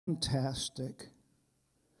Fantastic.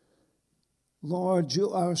 Lord,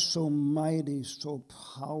 you are so mighty, so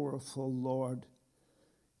powerful, Lord.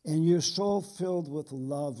 And you're so filled with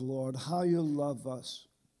love, Lord. How you love us.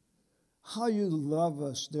 How you love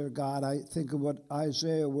us, dear God. I think of what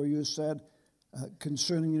Isaiah, where you said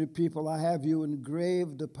concerning your people, I have you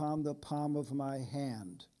engraved upon the palm of my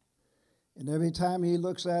hand. And every time he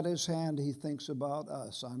looks at his hand, he thinks about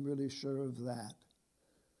us. I'm really sure of that.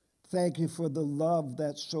 Thank you for the love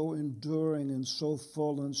that's so enduring and so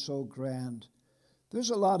full and so grand.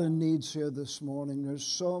 There's a lot of needs here this morning. There's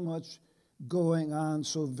so much going on,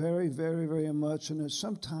 so very, very, very much. And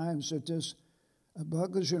sometimes it just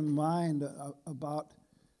boggles your mind about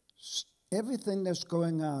everything that's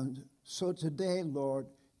going on. So today, Lord,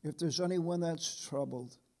 if there's anyone that's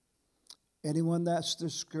troubled, anyone that's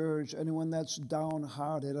discouraged, anyone that's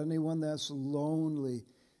downhearted, anyone that's lonely,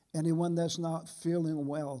 anyone that's not feeling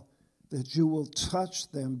well, that you will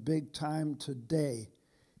touch them big time today.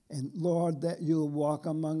 And Lord, that you'll walk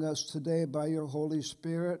among us today by your Holy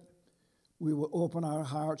Spirit. We will open our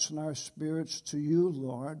hearts and our spirits to you,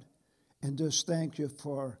 Lord, and just thank you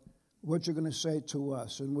for what you're going to say to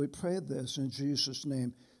us. And we pray this in Jesus'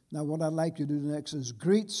 name. Now, what I'd like you to do next is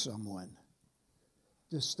greet someone.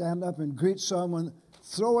 Just stand up and greet someone.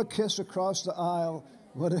 Throw a kiss across the aisle,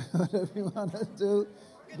 whatever you want to do,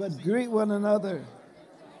 but greet one another.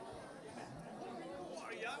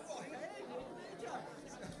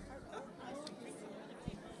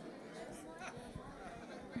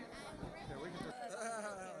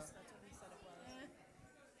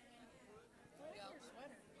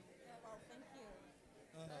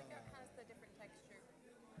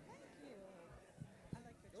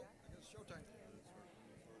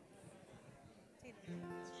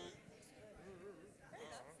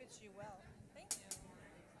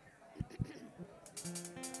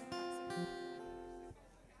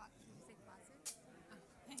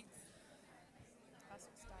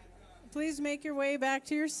 Please make your way back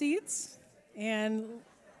to your seats and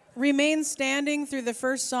remain standing through the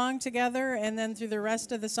first song together, and then through the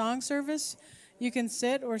rest of the song service. You can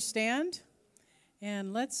sit or stand,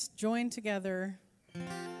 and let's join together.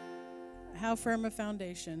 How Firm a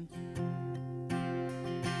Foundation.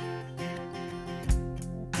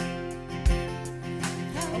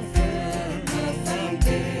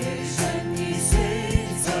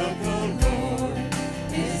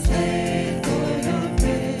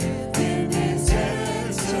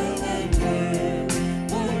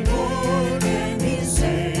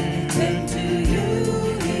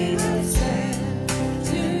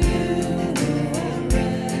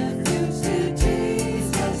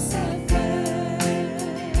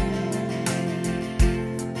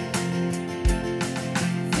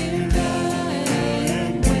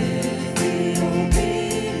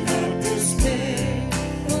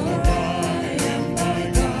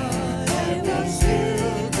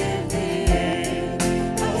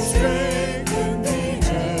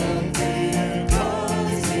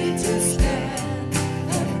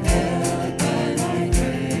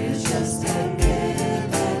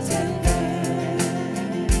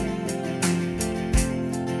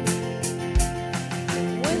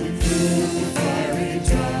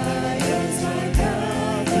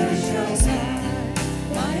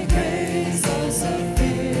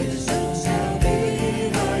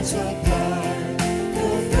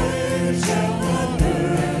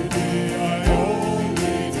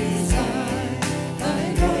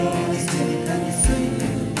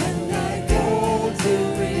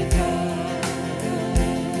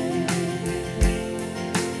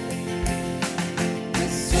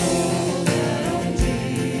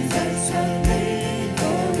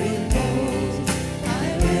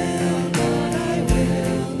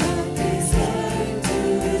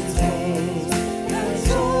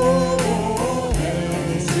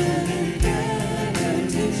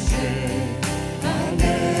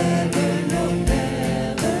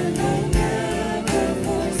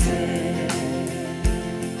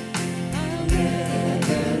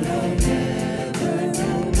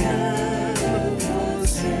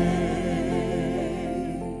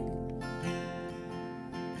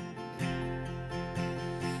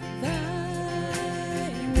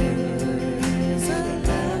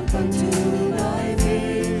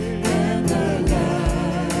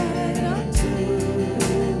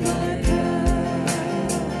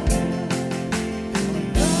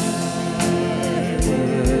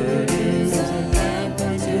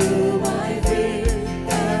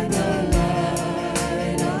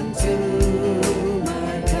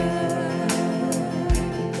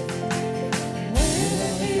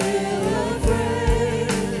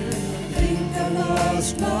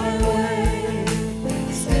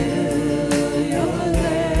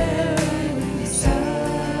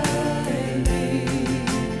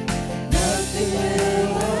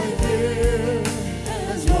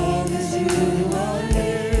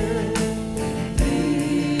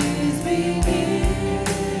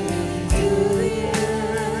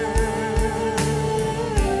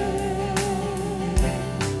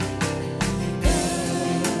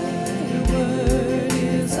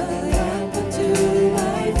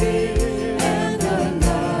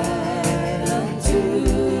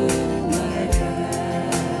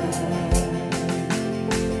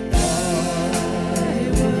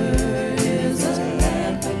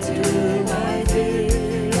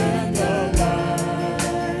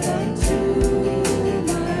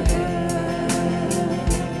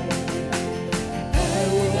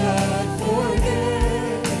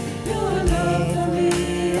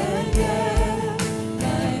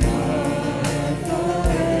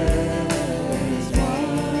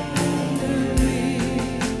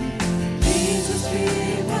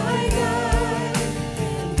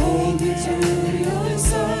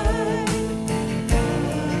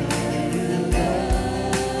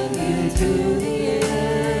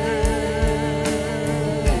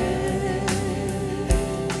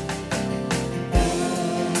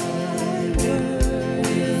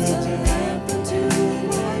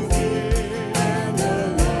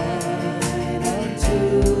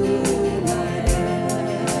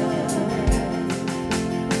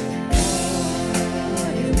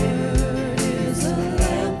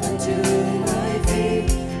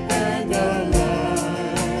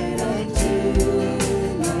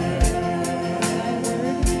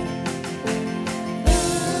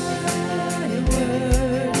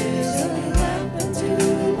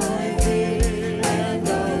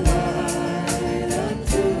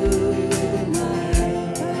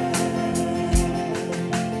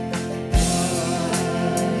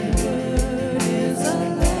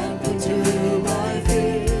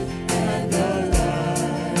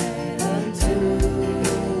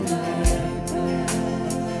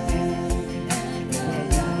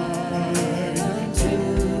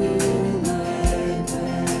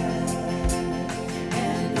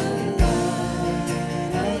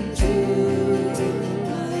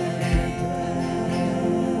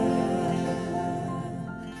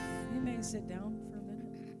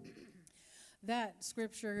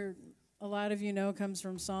 scripture, a lot of you know, comes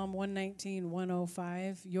from Psalm 119,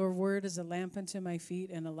 105. Your word is a lamp unto my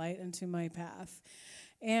feet and a light unto my path.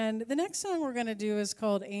 And the next song we're going to do is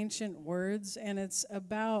called Ancient Words, and it's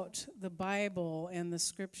about the Bible and the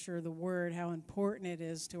scripture, the word, how important it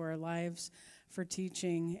is to our lives for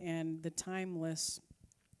teaching and the timeless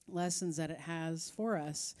lessons that it has for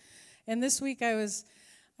us. And this week I was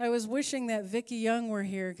wishing that Vicki Young were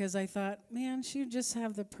here, because I thought, man, she would just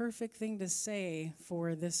have the perfect thing to say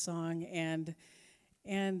for this song.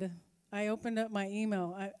 And I opened up my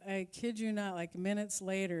email. I kid you not, like minutes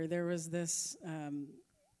later, there was this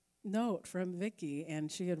note from Vicki,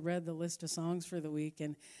 and she had read the list of songs for the week,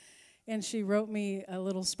 and she wrote me a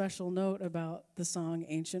little special note about the song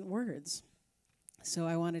Ancient Words. So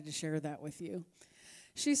I wanted to share that with you.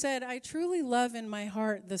 She said, I truly love in my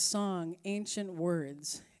heart the song Ancient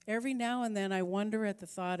Words. Every now and then I wonder at the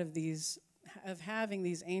thought of having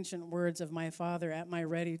these ancient words of my father at my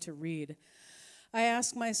ready to read. I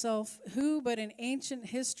ask myself, who but an ancient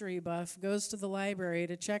history buff goes to the library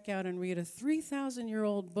to check out and read a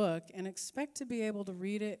 3,000-year-old book and expect to be able to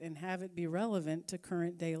read it and have it be relevant to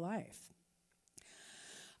current day life?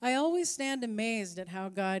 I always stand amazed at how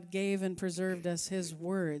God gave and preserved us his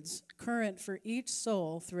words, current for each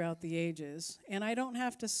soul throughout the ages, and I don't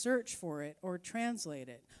have to search for it or translate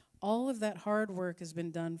it. All of that hard work has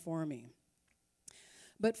been done for me.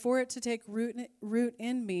 But for it to take root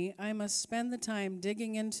in me, I must spend the time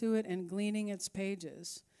digging into it and gleaning its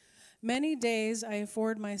pages. Many days I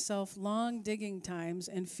afford myself long digging times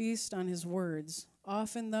and feast on his words.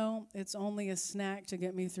 Often, though, it's only a snack to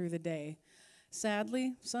get me through the day.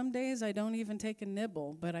 Sadly, some days I don't even take a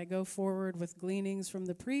nibble, but I go forward with gleanings from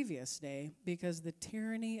the previous day because the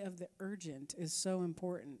tyranny of the urgent is so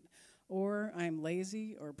important. Or I'm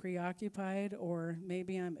lazy or preoccupied, or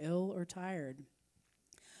maybe I'm ill or tired.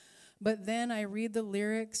 But then I read the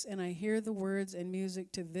lyrics and I hear the words and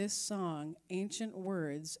music to this song, Ancient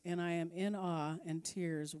Words, and I am in awe and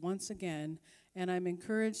tears once again, and I'm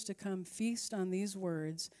encouraged to come feast on these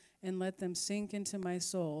words and let them sink into my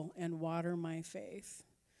soul and water my faith.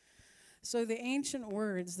 So the ancient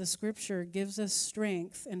words, the scripture, gives us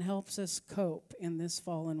strength and helps us cope in this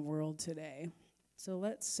fallen world today. So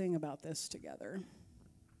let's sing about this together.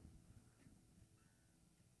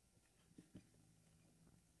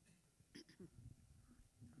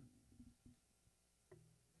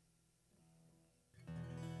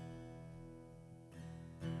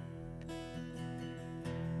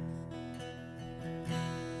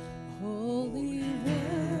 Holy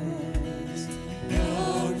words,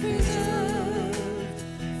 God preserved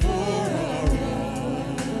for our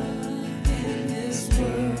walk in this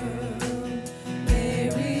world. They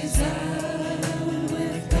resound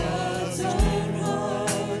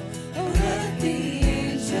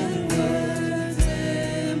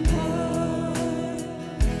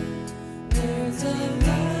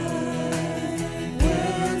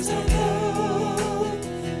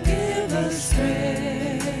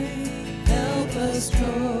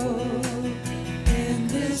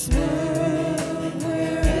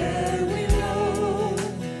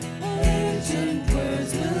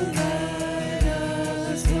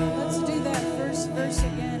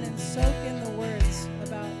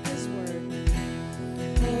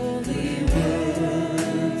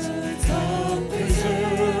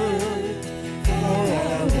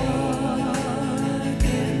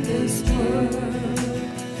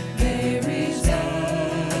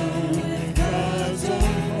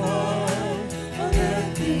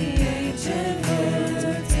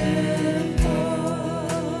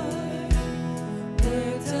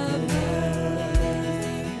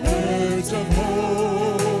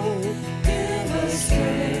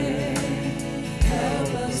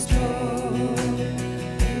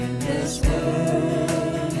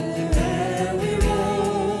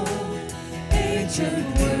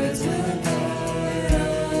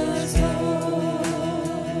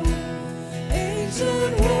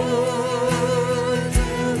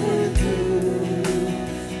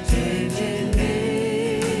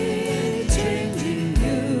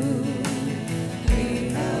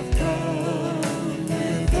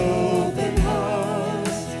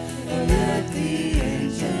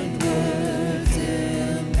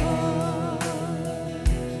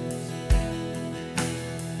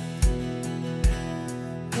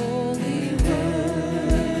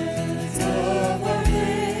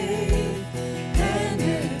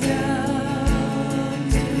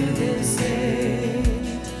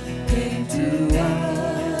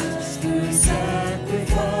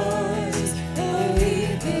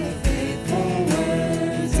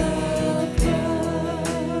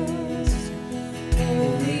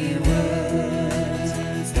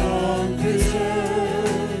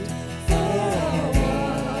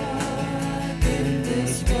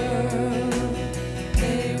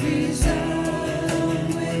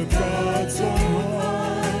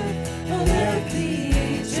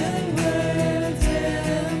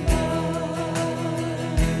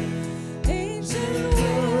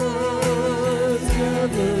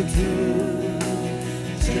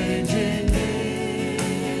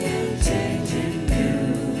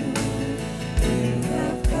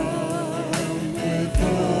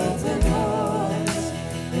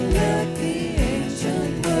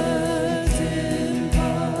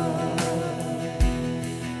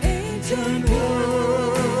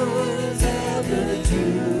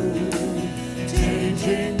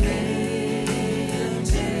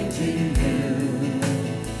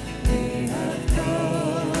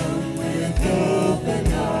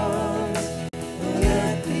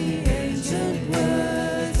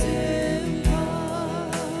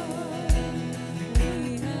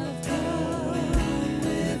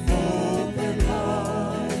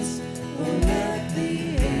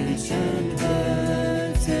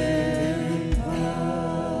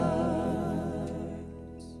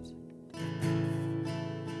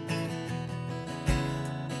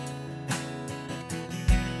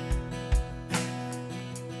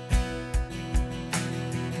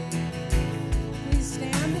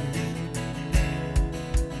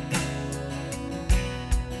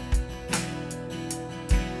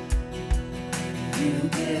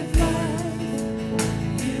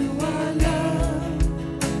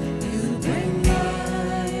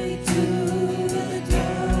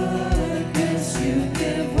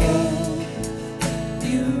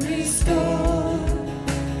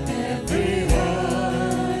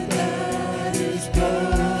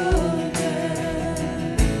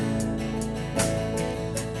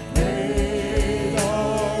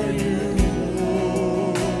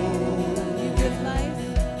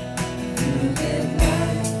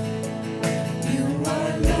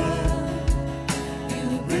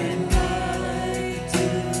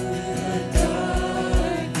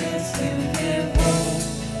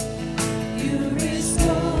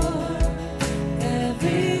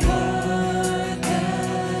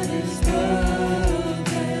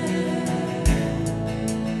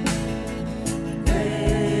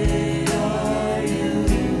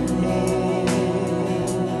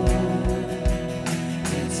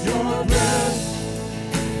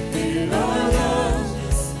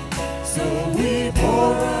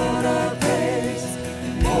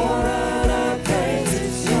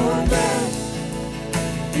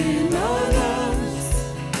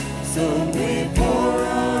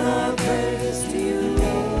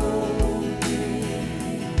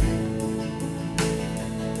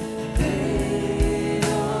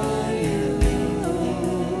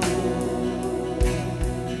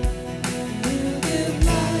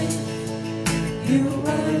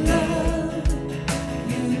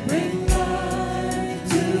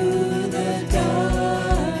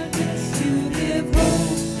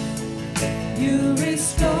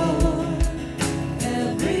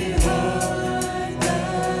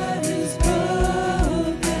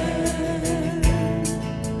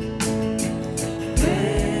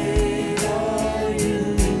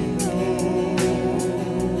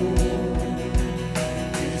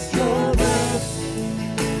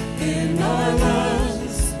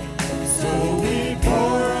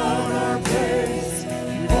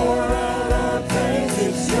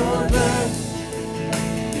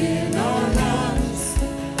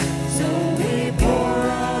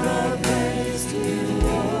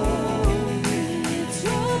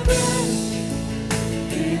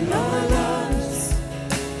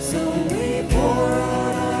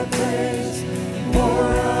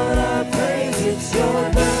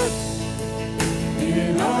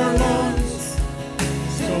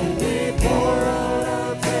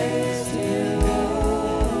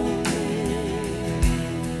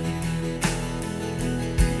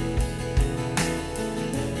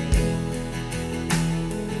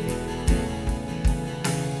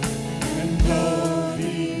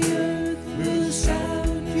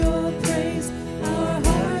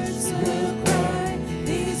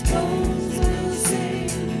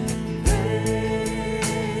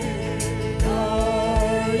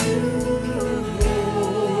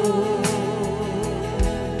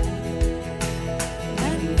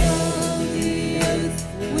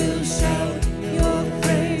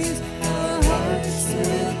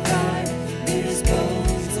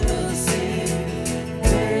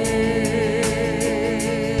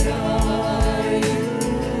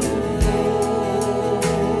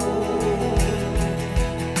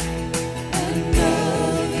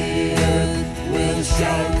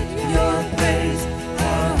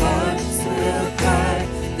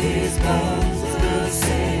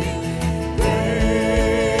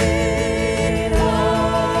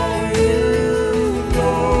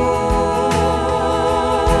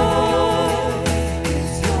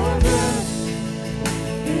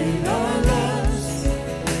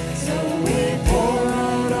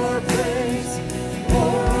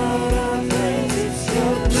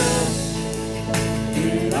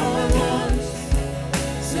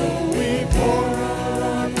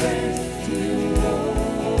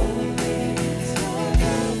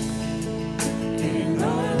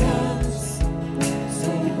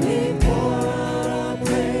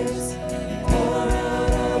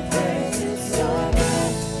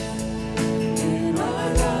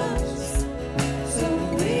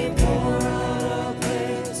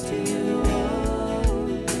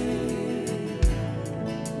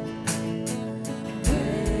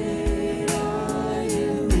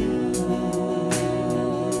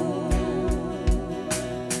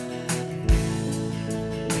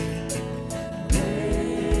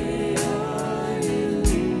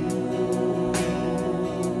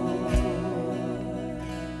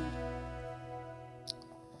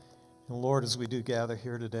Lord, as we do gather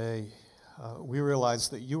here today, we realize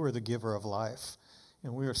that you are the giver of life,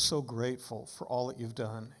 and we are so grateful for all that you've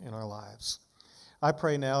done in our lives. I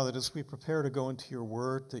pray now that as we prepare to go into your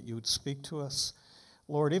word, that you would speak to us.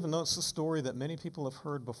 Lord, even though it's a story that many people have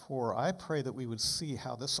heard before, I pray that we would see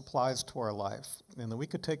how this applies to our life and that we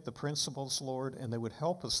could take the principles, Lord, and they would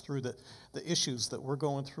help us through the issues that we're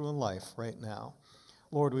going through in life right now.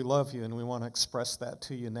 Lord, we love you and we want to express that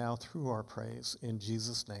to you now through our praise. In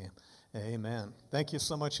Jesus' name, amen. Thank you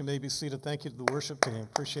so much. You may be seated. Thank you to the worship team.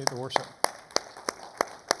 Appreciate the worship.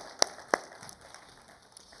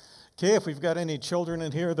 Okay, if we've got any children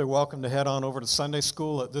in here, they're welcome to head on over to Sunday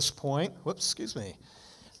school at this point. Whoops, excuse me.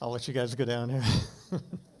 I'll let you guys go down here.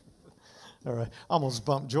 All right, almost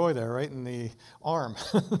bumped Joy there, right in the arm.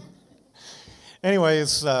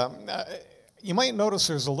 Anyways, you might notice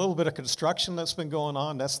there's a little bit of construction that's been going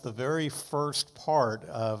on. That's the very first part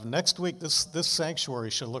of next week. This sanctuary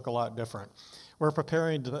should look a lot different. We're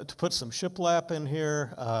preparing to put some shiplap in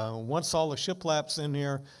here. Once all the shiplap's in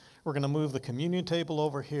here, we're going to move the communion table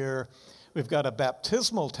over here. We've got a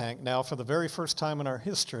baptismal tank now for the very first time in our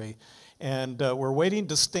history. And we're waiting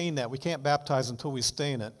to stain that. We can't baptize until we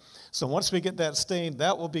stain it. So once we get that stained,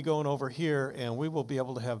 that will be going over here, and we will be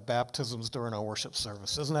able to have baptisms during our worship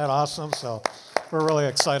service. Isn't that awesome? So we're really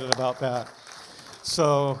excited about that.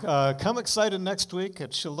 So come excited next week.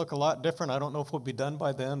 It should look a lot different. I don't know if we'll be done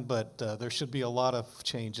by then, but there should be a lot of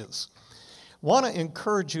changes. Want to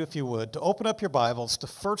encourage you, if you would, to open up your Bibles to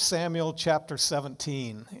 1 Samuel chapter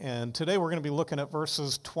 17. And today we're going to be looking at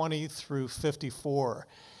verses 20 through 54.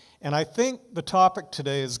 And I think the topic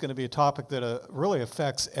today is going to be a topic that really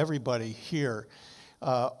affects everybody here.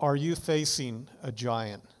 Are you facing a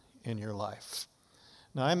giant in your life?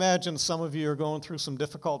 Now, I imagine some of you are going through some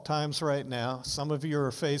difficult times right now. Some of you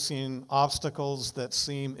are facing obstacles that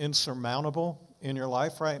seem insurmountable in your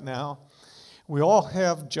life right now. We all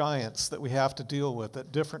have giants that we have to deal with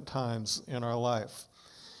at different times in our life.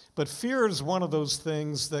 But fear is one of those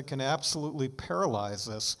things that can absolutely paralyze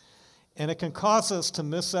us. And it can cause us to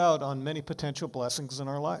miss out on many potential blessings in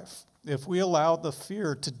our life. If we allow the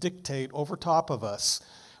fear to dictate over top of us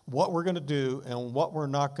what we're going to do and what we're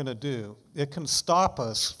not going to do, it can stop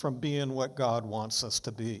us from being what God wants us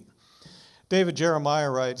to be. David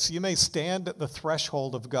Jeremiah writes, "You may stand at the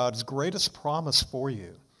threshold of God's greatest promise for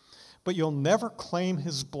you, but you'll never claim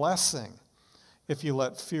his blessing if you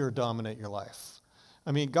let fear dominate your life."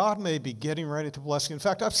 I mean, God may be getting ready to bless you. In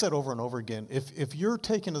fact, I've said over and over again, if you're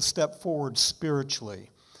taking a step forward spiritually,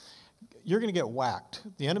 you're going to get whacked.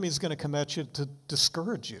 The enemy's going to come at you to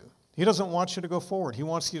discourage you. He doesn't want you to go forward. He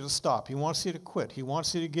wants you to stop. He wants you to quit. He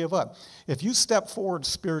wants you to give up. If you step forward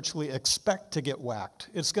spiritually, expect to get whacked.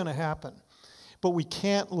 It's going to happen. But we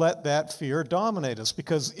can't let that fear dominate us,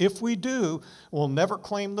 because if we do, we'll never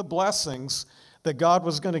claim the blessings that God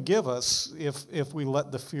was going to give us if we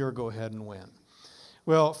let the fear go ahead and win.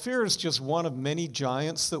 Well, fear is just one of many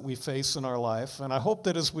giants that we face in our life, and I hope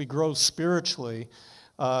that as we grow spiritually,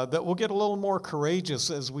 that we'll get a little more courageous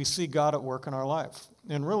as we see God at work in our life.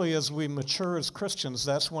 And really, as we mature as Christians,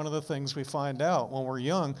 that's one of the things we find out. When we're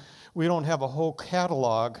young, we don't have a whole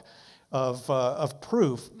catalog of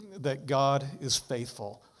proof that God is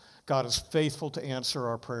faithful. God is faithful to answer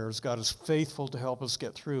our prayers. God is faithful to help us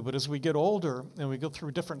get through. But as we get older and we go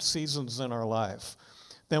through different seasons in our life,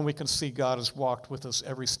 then we can see God has walked with us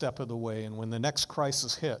every step of the way. And when the next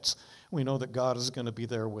crisis hits, we know that God is going to be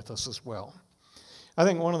there with us as well. I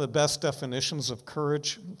think one of the best definitions of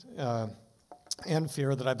courage and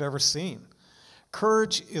fear that I've ever seen.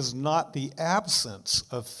 Courage is not the absence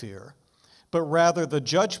of fear, but rather the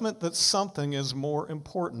judgment that something is more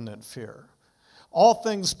important than fear. All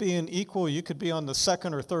things being equal, you could be on the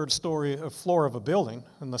second or third floor of a building,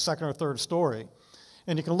 in the second or third story,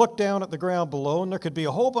 and you can look down at the ground below, and there could be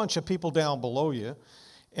a whole bunch of people down below you,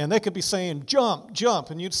 and they could be saying, "Jump, jump,"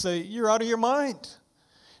 and you'd say, "You're out of your mind."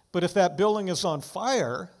 But if that building is on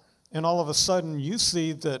fire, and all of a sudden you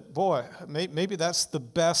see that, boy, maybe that's the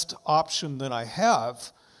best option that I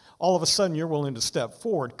have, all of a sudden you're willing to step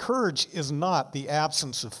forward. Courage is not the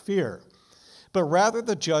absence of fear, but rather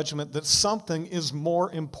the judgment that something is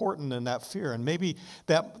more important than that fear. And maybe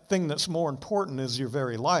that thing that's more important is your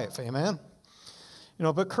very life. Amen?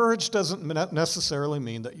 But courage doesn't necessarily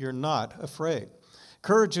mean that you're not afraid.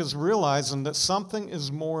 Courage is realizing that something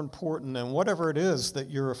is more important than whatever it is that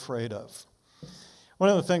you're afraid of. One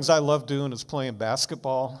of the things I love doing is playing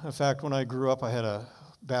basketball. In fact, when I grew up, I had a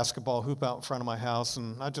basketball hoop out in front of my house,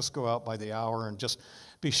 and I'd just go out by the hour and just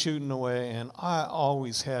be shooting away, and I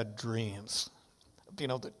always had dreams,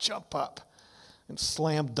 to jump up and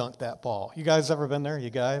slam dunk that ball. You guys ever been there, you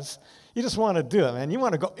guys? You just want to do it, man. You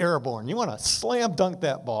want to go airborne. You want to slam dunk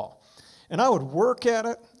that ball. And I would work at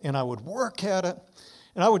it, and I would work at it,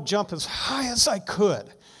 and I would jump as high as I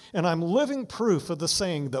could. And I'm living proof of the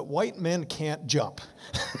saying that white men can't jump.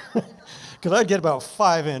 because I'd get about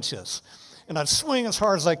 5 inches. And I'd swing as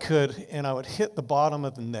hard as I could, and I would hit the bottom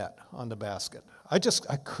of the net on the basket. I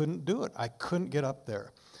couldn't do it. I couldn't get up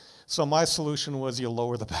there. So my solution was you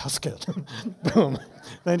lower the basket. Boom.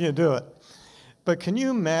 Then you do it. But can you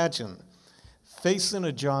imagine facing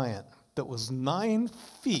a giant that was 9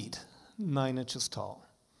 feet, 9 inches tall?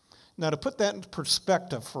 Now, to put that into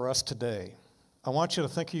perspective for us today, I want you to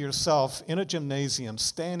think of yourself in a gymnasium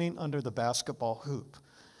standing under the basketball hoop.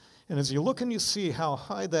 And as you look and you see how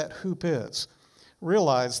high that hoop is,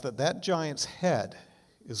 realize that that giant's head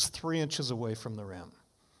is 3 inches away from the rim.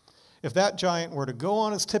 If that giant were to go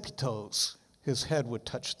on his tippy toes, his head would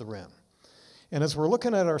touch the rim. And as we're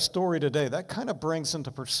looking at our story today, that kind of brings into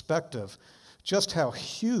perspective just how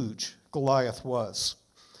huge Goliath was.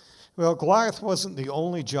 Well, Goliath wasn't the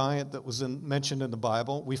only giant that was mentioned in the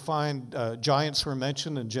Bible. We find giants were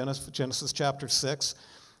mentioned in Genesis chapter 6,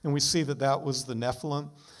 and we see that that was the Nephilim.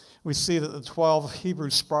 We see that the 12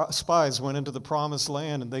 Hebrew spies went into the promised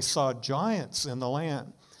land, and they saw giants in the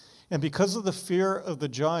land. And because of the fear of the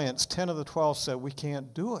giants, 10 of the 12 said, we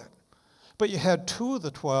can't do it. But you had 2 of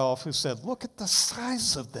the 12 who said, look at the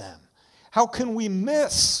size of them. How can we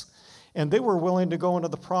miss? And they were willing to go into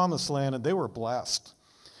the promised land, and they were blessed.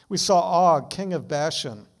 We saw Og, king of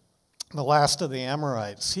Bashan, the last of the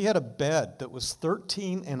Amorites. He had a bed that was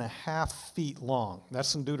 13.5 feet long.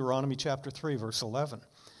 That's in Deuteronomy chapter 3, verse 11.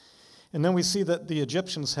 And then we see that the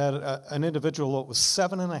Egyptians had an individual that was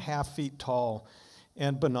 7.5 feet tall.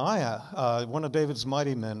 And Benaiah, one of David's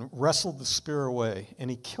mighty men, wrestled the spear away, and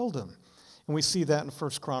he killed him. And we see that in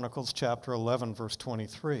 1 Chronicles chapter 11, verse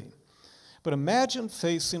 23. But imagine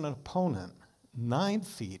facing an opponent 9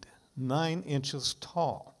 feet, 9 inches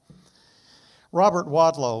tall. Robert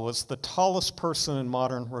Wadlow was the tallest person in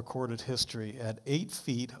modern recorded history at 8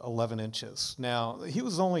 feet, 11 inches. Now, he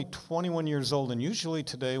was only 21 years old, and usually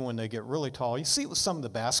today when they get really tall, you see it with some of the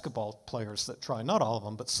basketball players that try, not all of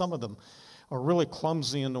them, but some of them are really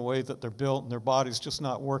clumsy in the way that they're built and their body's just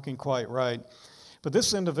not working quite right. But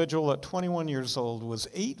this individual at 21 years old was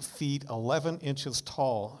 8 feet, 11 inches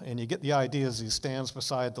tall, and you get the idea as he stands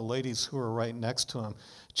beside the ladies who are right next to him,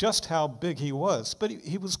 just how big he was. But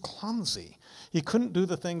he was clumsy. He couldn't do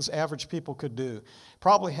the things average people could do.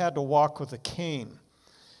 Probably had to walk with a cane.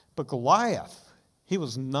 But Goliath, he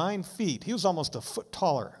was 9 feet. He was almost a foot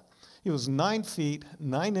taller. He was 9 feet,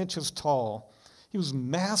 9 inches tall. He was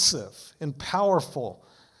massive and powerful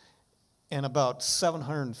and about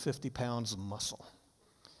 750 pounds of muscle.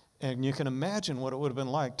 And you can imagine what it would have been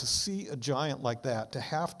like to see a giant like that, to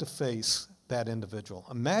have to face that individual.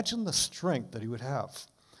 Imagine the strength that he would have.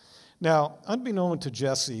 Now, unbeknown to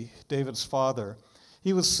Jesse, David's father,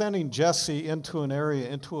 he was sending Jesse into an area,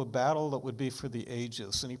 into a battle that would be for the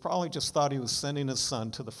ages. And he probably just thought he was sending his son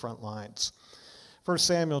to the front lines. 1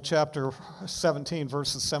 Samuel chapter 17,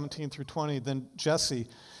 verses 17 through 20, then Jesse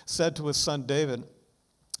said to his son David,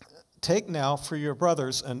 take now for your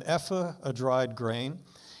brothers an ephah of dried grain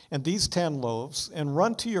and these 10 loaves, and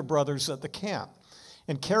run to your brothers at the camp,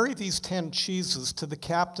 and carry these 10 cheeses to the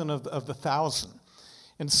captain of the 1,000,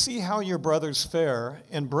 and see how your brothers fare,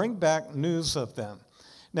 and bring back news of them.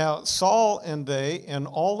 Now Saul and they and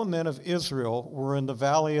all the men of Israel were in the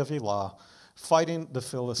valley of Elah, fighting the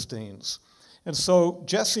Philistines. And so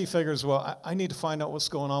Jesse figures, well, I need to find out what's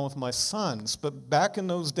going on with my sons. But back in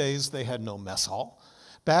those days, they had no mess hall.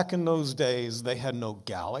 Back in those days, they had no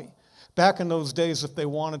galley. Back in those days, if they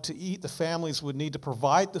wanted to eat, the families would need to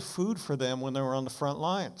provide the food for them when they were on the front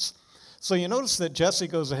lines. So you notice that Jesse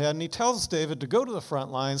goes ahead and he tells David to go to the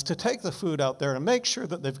front lines, to take the food out there and make sure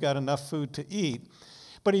that they've got enough food to eat.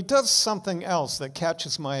 But he does something else that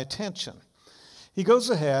catches my attention. He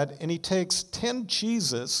goes ahead and he takes 10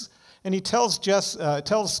 cheeses and he tells David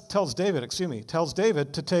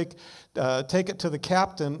to take it to the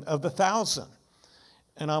captain of the 1,000.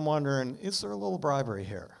 And I'm wondering, is there a little bribery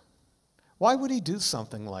here? Why would he do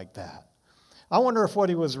something like that? I wonder if what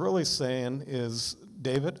he was really saying is,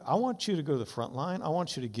 David, I want you to go to the front line. I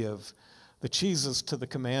want you to give the cheeses to the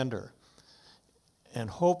commander. And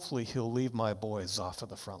hopefully he'll leave my boys off of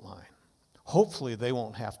the front line. Hopefully they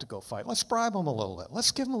won't have to go fight. Let's bribe them a little bit. Let's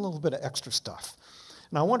give them a little bit of extra stuff.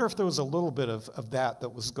 And I wonder if there was a little bit of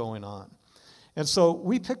that was going on. And so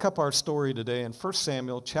we pick up our story today in 1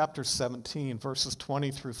 Samuel chapter 17, verses 20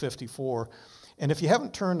 through 54. And if you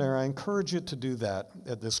haven't turned there, I encourage you to do that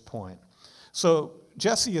at this point. So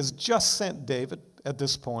Jesse has just sent David at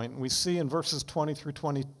this point. We see in verses 20 through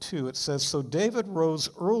 22, it says, so David rose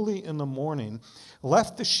early in the morning,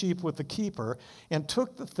 left the sheep with the keeper, and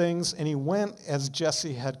took the things, and he went as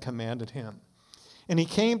Jesse had commanded him. And he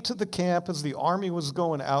came to the camp as the army was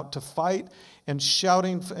going out to fight and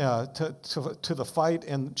shouting to the fight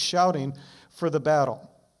and shouting for the battle.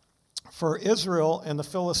 For Israel and the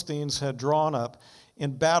Philistines had drawn up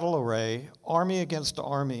in battle array, army against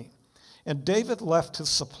army. And David left his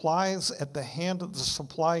supplies at the hand of the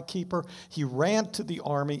supply keeper. He ran to the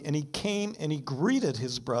army, and he came and he greeted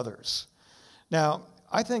his brothers. Now,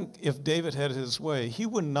 I think if David had his way, he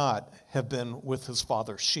would not have been with his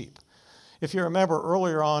father's sheep. If you remember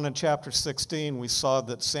earlier on in chapter 16, we saw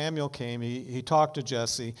that Samuel came, he talked to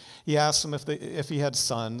Jesse, he asked him if he had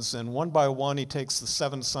sons, and one by one he takes the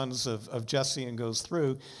 7 sons of Jesse and goes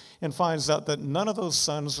through and finds out that none of those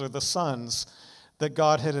sons are the sons that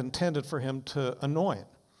God had intended for him to anoint.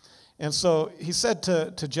 And so he said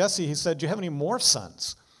to Jesse, he said, "Do you have any more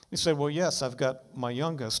sons?" He said, "Well, yes, I've got my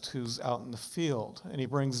youngest who's out in the field." And he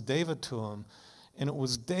brings David to him, and it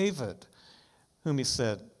was David whom he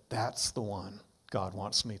said, "That's the one God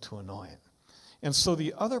wants me to anoint." And so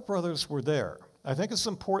the other brothers were there. I think it's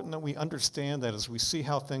important that we understand that as we see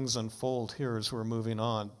how things unfold here as we're moving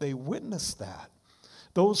on. They witnessed that.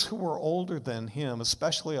 Those who were older than him,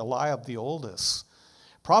 especially Eliab the oldest,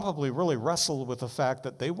 probably really wrestled with the fact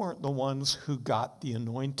that they weren't the ones who got the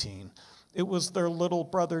anointing. It was their little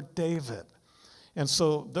brother David. And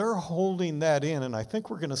so they're holding that in, and I think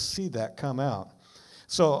we're going to see that come out.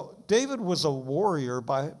 So David was a warrior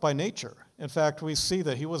by nature. In fact, we see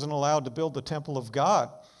that he wasn't allowed to build the temple of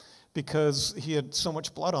God because he had so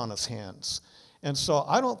much blood on his hands. And so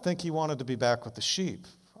I don't think he wanted to be back with the sheep.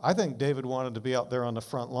 I think David wanted to be out there on the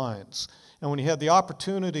front lines. And when he had the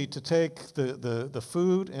opportunity to take the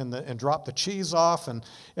food and drop the cheese off and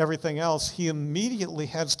everything else, he immediately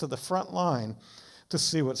heads to the front line to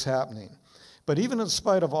see what's happening. But even in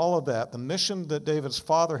spite of all of that, the mission that David's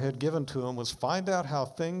father had given to him was find out how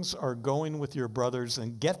things are going with your brothers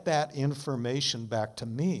and get that information back to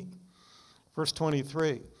me. Verse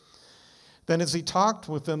 23, then as he talked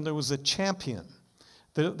with them, there was a champion,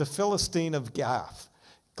 the Philistine of Gath,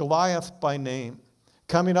 Goliath by name,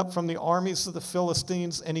 coming up from the armies of the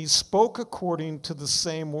Philistines, and he spoke according to the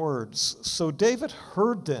same words. So David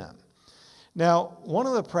heard them. Now, one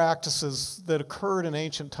of the practices that occurred in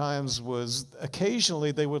ancient times was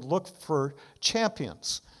occasionally they would look for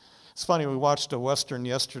champions. It's funny, we watched a Western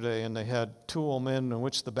yesterday, and they had 2 old men in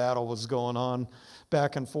which the battle was going on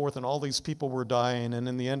back and forth, and all these people were dying, and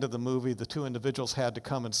in the end of the movie, the 2 individuals had to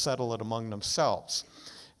come and settle it among themselves.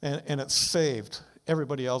 And it saved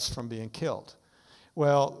everybody else from being killed.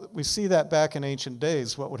 Well, we see that back in ancient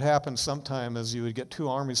days. What would happen sometime is you would get 2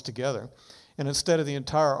 armies together, and instead of the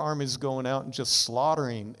entire armies going out and just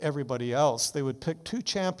slaughtering everybody else, they would pick 2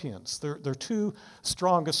 champions, their 2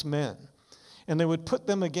 strongest men, and they would put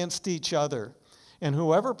them against each other. And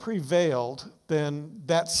whoever prevailed, then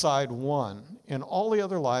that side won, and all the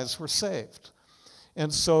other lives were saved.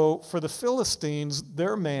 And so for the Philistines,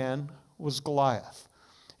 their man was Goliath.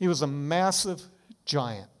 He was a massive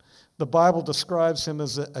giant. The Bible describes him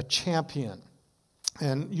as a champion,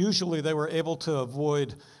 and usually they were able to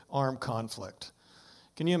avoid armed conflict.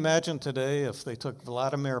 Can you imagine today if they took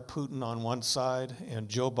Vladimir Putin on one side and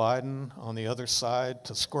Joe Biden on the other side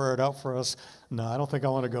to square it out for us? No, I don't think I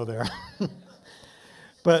want to go there.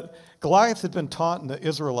 But Goliath had been taunting the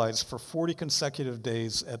Israelites for 40 consecutive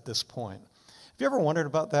days at this point. Have you ever wondered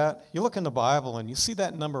about that? You look in the Bible and you see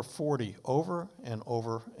that number 40 over and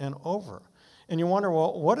over and over. And you wonder,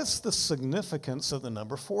 well, what is the significance of the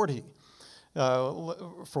number 40?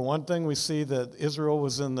 For one thing, we see that Israel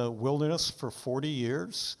was in the wilderness for 40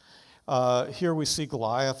 years. Here we see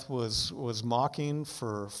Goliath was mocking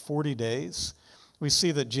for 40 days. We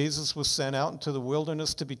see that Jesus was sent out into the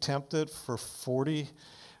wilderness to be tempted for 40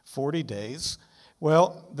 days.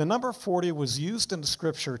 Well, the number 40 was used in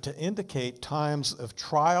Scripture to indicate times of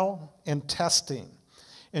trial and testing.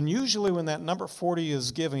 And usually when that number 40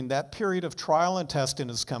 is given, that period of trial and testing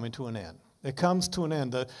is coming to an end. It comes to an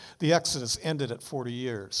end. The Exodus ended at 40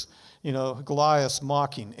 years. You know, Goliath's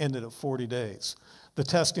mocking ended at 40 days. The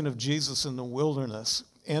testing of Jesus in the wilderness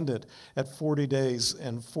ended at 40 days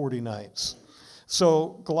and 40 nights.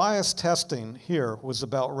 So Goliath's testing here was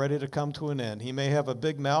about ready to come to an end. He may have a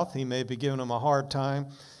big mouth. He may be giving him a hard time,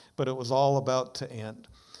 but it was all about to end.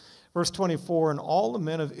 Verse 24, and all the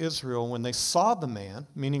men of Israel, when they saw the man,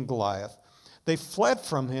 meaning Goliath, they fled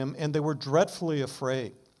from him, and they were dreadfully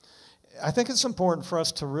afraid. I think it's important for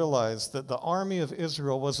us to realize that the army of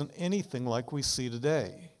Israel wasn't anything like we see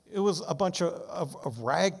today. It was a bunch of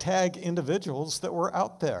ragtag individuals that were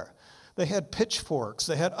out there. They had pitchforks.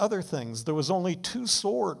 They had other things. There was only 2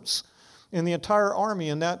 swords in the entire army,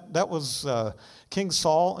 and that was King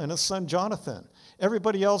Saul and his son Jonathan.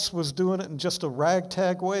 Everybody else was doing it in just a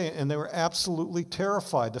ragtag way, and they were absolutely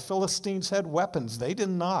terrified. The Philistines had weapons. They did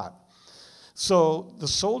not. So the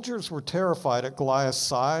soldiers were terrified at Goliath's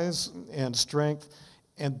size and strength,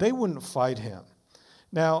 and they wouldn't fight him.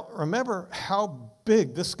 Now, remember how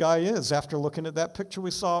big this guy is after looking at that picture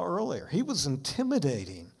we saw earlier. He was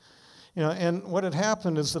intimidating. And what had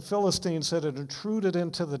happened is the Philistines had intruded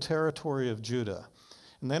into the territory of Judah.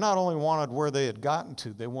 And they not only wanted where they had gotten to,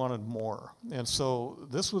 they wanted more. And so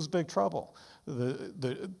this was big trouble.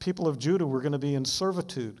 The people of Judah were going to be in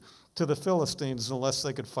servitude to the Philistines unless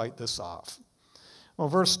they could fight this off. Well,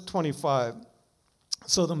 verse 25.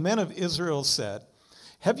 So the men of Israel said,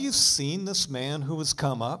 "Have you seen this man who has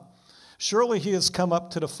come up? Surely he has come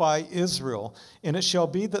up to defy Israel. And it shall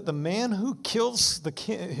be that the man who kills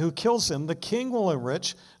him, the king will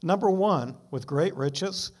enrich, number one, with great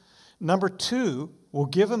riches. Number two, will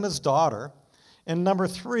give him his daughter. And number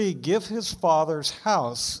three, give his father's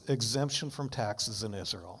house exemption from taxes in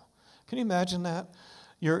Israel." Can you imagine that?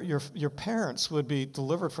 Your parents would be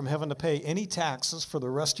delivered from having to pay any taxes for the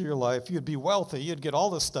rest of your life. You'd be wealthy. You'd get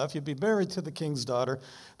all this stuff. You'd be married to the king's daughter.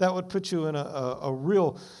 That would put you in a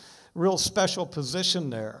real special position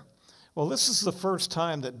there. Well, this is the first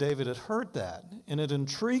time that David had heard that, and it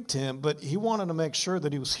intrigued him, but he wanted to make sure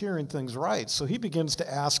that he was hearing things right. So he begins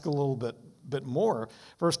to ask a little bit more.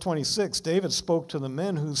 Verse 26, David spoke to the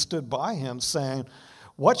men who stood by him, saying,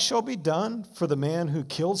 "What shall be done for the man who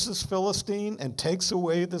kills this Philistine and takes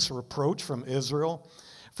away this reproach from Israel?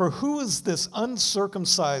 For who is this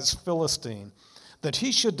uncircumcised Philistine that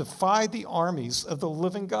he should defy the armies of the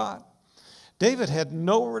living God?" David had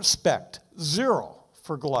no respect, zero,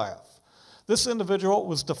 for Goliath. This individual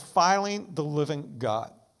was defiling the living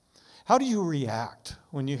God. How do you react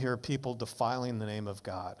when you hear people defiling the name of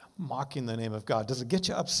God, mocking the name of God? Does it get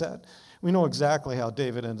you upset? We know exactly how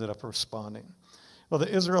David ended up responding. Well,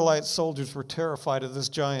 the Israelite soldiers were terrified of this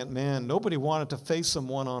giant man. Nobody wanted to face him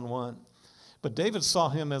one-on-one. But David saw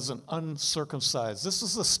him as an uncircumcised. This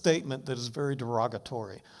is a statement that is very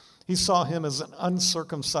derogatory. He saw him as an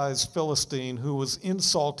uncircumcised Philistine who was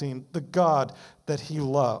insulting the God that he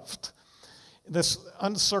loved. This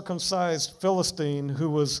uncircumcised Philistine who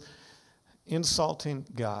was insulting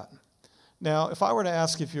God. Now, if I were to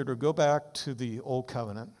ask if you were to go back to the Old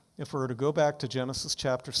Covenant, if we were to go back to Genesis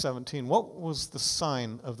chapter 17, what was the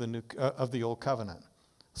sign of the Old Covenant?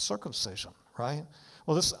 Circumcision, right?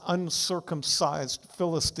 Well, this uncircumcised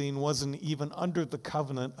Philistine wasn't even under the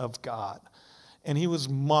covenant of God, and he was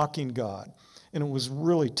mocking God, and it was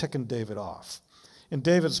really ticking David off. In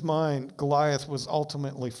David's mind, Goliath was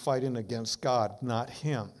ultimately fighting against God, not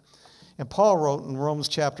him. And Paul wrote in Romans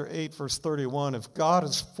chapter 8, verse 31, "If God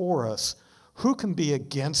is for us, who can be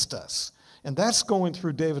against us?" And that's going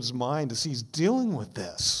through David's mind as he's dealing with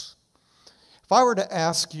this. If I were to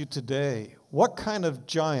ask you today, what kind of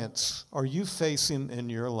giants are you facing in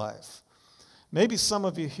your life? Maybe some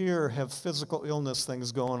of you here have physical illness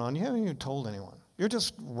things going on. You haven't even told anyone. You're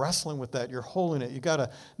just wrestling with that. You're holding it. You got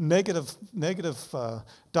a negative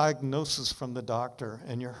diagnosis from the doctor,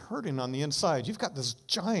 and you're hurting on the inside. You've got this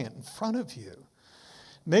giant in front of you.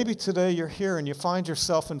 Maybe today you're here and you find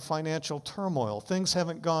yourself in financial turmoil. Things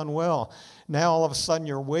haven't gone well. Now all of a sudden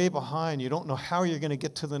you're way behind. You don't know how you're going to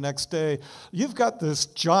get to the next day. You've got this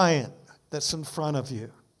giant that's in front of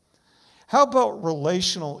you. How about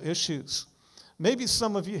relational issues? Maybe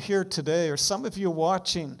some of you here today, or some of you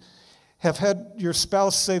watching, have had your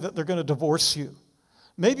spouse say that they're going to divorce you.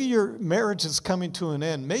 Maybe your marriage is coming to an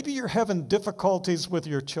end. Maybe you're having difficulties with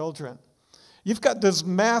your children. You've got this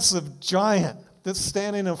massive giant that's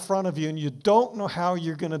standing in front of you, and you don't know how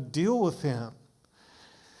you're going to deal with him.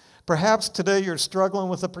 Perhaps today you're struggling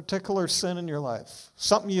with a particular sin in your life,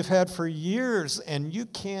 something you've had for years, and you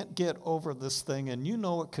can't get over this thing, and you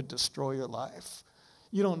know it could destroy your life.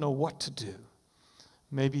 You don't know what to do.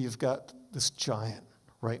 Maybe you've got this giant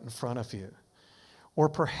right in front of you. Or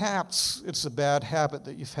perhaps it's a bad habit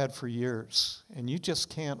that you've had for years, and you just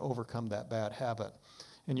can't overcome that bad habit,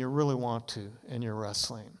 and you really want to, and you're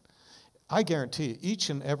wrestling. I guarantee you, each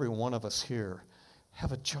and every one of us here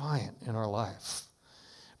have a giant in our life.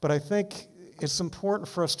 But I think it's important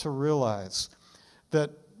for us to realize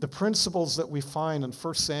that the principles that we find in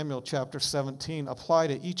 1 Samuel chapter 17 apply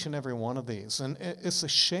to each and every one of these. And it's a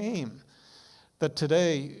shame that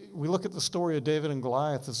today we look at the story of David and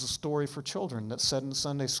Goliath as a story for children that's said in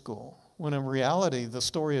Sunday school, when in reality the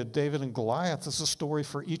story of David and Goliath is a story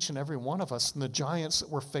for each and every one of us and the giants that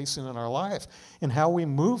we're facing in our life and how we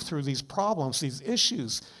move through these problems, these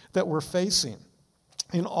issues that we're facing.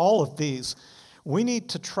 In all of these, we need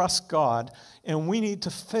to trust God and we need to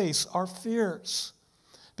face our fears.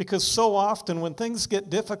 Because so often when things get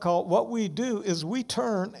difficult, what we do is we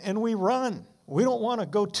turn and we run. We don't want to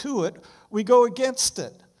go to it, we go against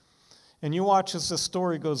it. And you watch as this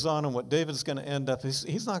story goes on, and what David's going to end up is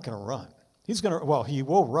he's not going to run. He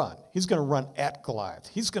will run. He's going to run at Goliath.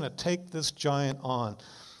 He's going to take this giant on.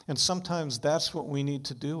 And sometimes that's what we need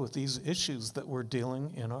to do with these issues that we're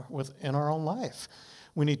dealing with in our own life.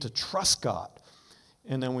 We need to trust God,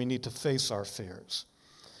 and then we need to face our fears.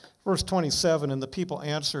 Verse 27, and the people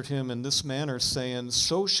answered him in this manner, saying,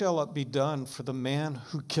 so shall it be done for the man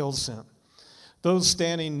who kills him. Those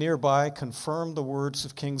standing nearby confirmed the words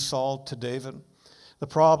of King Saul to David. The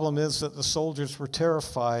problem is that the soldiers were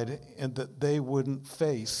terrified and that they wouldn't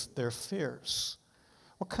face their fears.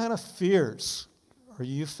 What kind of fears are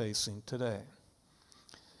you facing today?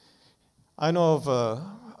 I know of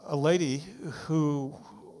a lady who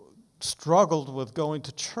struggled with going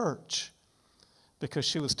to church because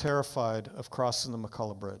she was terrified of crossing the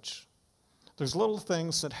McCullough Bridge. There's little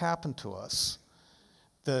things that happen to us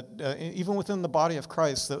that even within the body of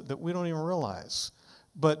Christ that we don't even realize.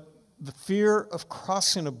 But the fear of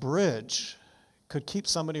crossing a bridge could keep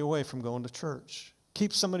somebody away from going to church,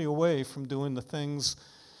 keep somebody away from doing the things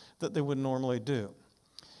that they would normally do.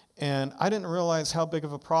 And I didn't realize how big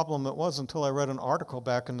of a problem it was until I read an article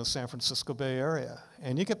back in the San Francisco Bay Area.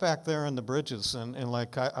 And you get back there in the bridges, and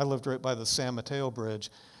like I lived right by the San Mateo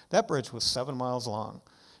Bridge. That bridge was 7 miles long.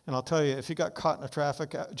 And I'll tell you, if you got caught in a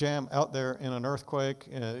traffic jam out there in an earthquake,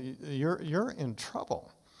 you're in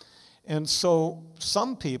trouble. And so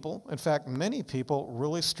some people, in fact, many people,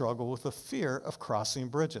 really struggle with the fear of crossing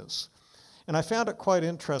bridges. And I found it quite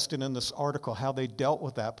interesting in this article how they dealt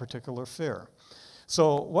with that particular fear.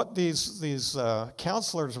 So what these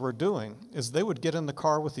counselors were doing is they would get in the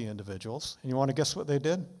car with the individuals, and you want to guess what they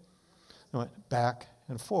did? They went back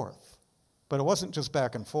and forth. But it wasn't just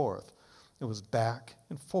back and forth. It was back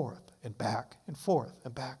and forth and back and forth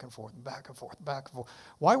and back and forth and back and forth and back and forth.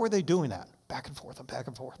 Why were they doing that? Back and forth and back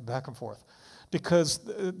and forth and back and forth. Because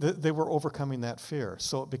they were overcoming that fear.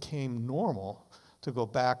 So it became normal to go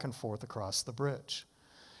back and forth across the bridge.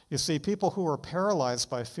 You see, people who are paralyzed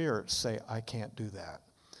by fear say, I can't do that.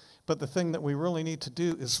 But the thing that we really need to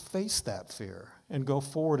do is face that fear and go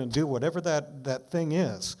forward and do whatever that thing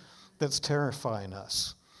is that's terrifying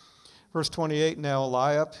us. Verse 28, now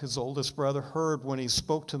Eliab, his oldest brother, heard when he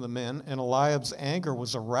spoke to the men, and Eliab's anger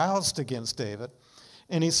was aroused against David.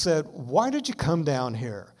 And he said, why did you come down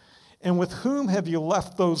here? And with whom have you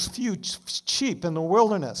left those few sheep in the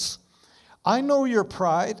wilderness? I know your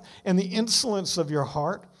pride and the insolence of your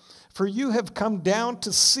heart, for you have come down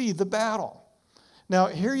to see the battle. Now,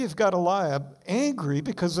 here you've got Eliab angry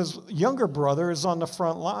because his younger brother is on the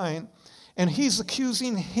front line, and he's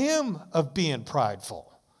accusing him of being prideful.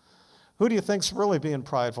 Who do you think's really being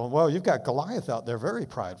prideful? Well, you've got Goliath out there, very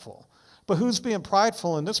prideful. But who's being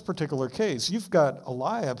prideful in this particular case? You've got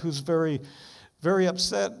Eliab, who's very, very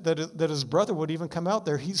upset that his brother would even come out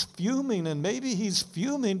there. He's fuming, and maybe he's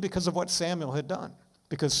fuming because of what Samuel had done,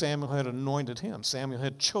 because Samuel had anointed him. Samuel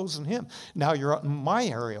had chosen him. Now you're out in my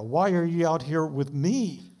area. Why are you out here with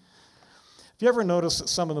me? Have you ever noticed that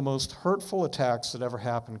some of the most hurtful attacks that ever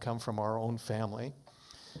happen come from our own family?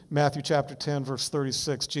 Matthew chapter 10, verse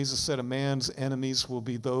 36, Jesus said, a man's enemies will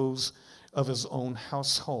be those of his own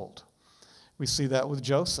household. We see that with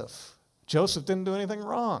Joseph. Joseph didn't do anything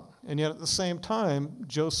wrong, and yet at the same time,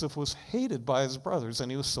 Joseph was hated by his brothers, and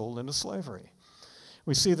he was sold into slavery.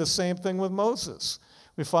 We see the same thing with Moses.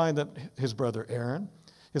 We find that his brother Aaron,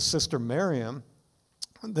 his sister Miriam,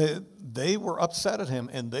 they were upset at him,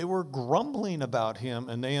 and they were grumbling about him,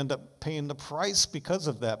 and they end up paying the price because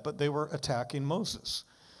of that, but they were attacking Moses.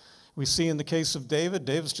 We see in the case of David,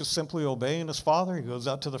 David's just simply obeying his father. He goes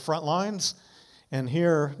out to the front lines. And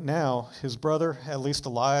here now, his brother, at least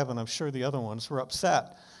Eliab, and I'm sure the other ones, were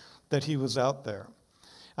upset that he was out there.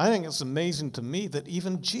 I think it's amazing to me that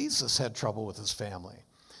even Jesus had trouble with his family.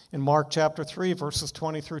 In Mark chapter 3, verses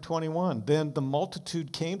 20 through 21, then the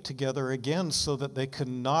multitude came together again so that they could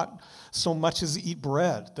not so much as eat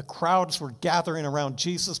bread. The crowds were gathering around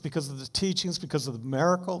Jesus because of the teachings, because of the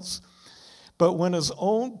miracles. But when his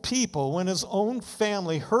own people, when his own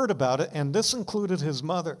family heard about it, and this included his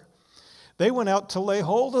mother, they went out to lay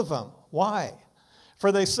hold of him. Why?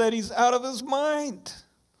 For they said he's out of his mind.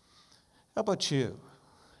 How about you?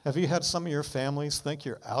 Have you had some of your families think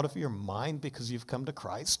you're out of your mind because you've come to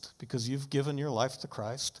Christ, because you've given your life to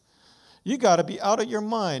Christ? You got to be out of your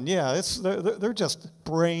mind. Yeah, they're just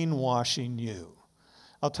brainwashing you.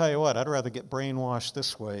 I'll tell you what, I'd rather get brainwashed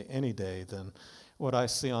this way any day than what I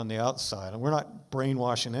see on the outside. And we're not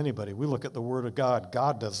brainwashing anybody. We look at the Word of God.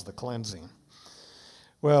 God does the cleansing.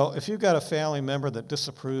 Well, if you've got a family member that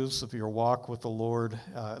disapproves of your walk with the Lord,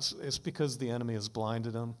 it's because the enemy has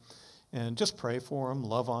blinded them. And just pray for them,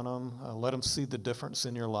 love on them, let them see the difference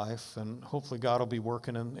in your life, and hopefully God will be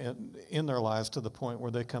working in their lives to the point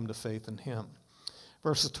where they come to faith in him.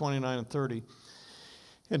 Verses 29 and 30.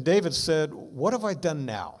 And David said, "What have I done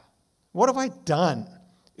now? What have I done?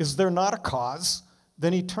 Is there not a cause?"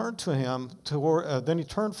 Then he turned from him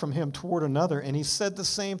toward another, and he said the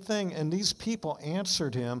same thing. And these people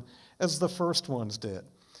answered him as the first ones did.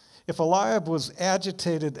 If Eliab was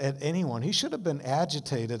agitated at anyone, he should have been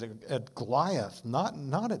agitated at Goliath,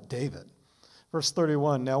 not at David. Verse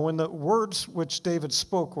 31, now when the words which David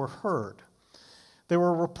spoke were heard, they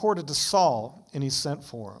were reported to Saul, and he sent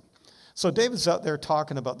for him. So David's out there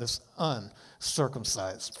talking about this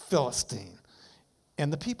uncircumcised Philistine.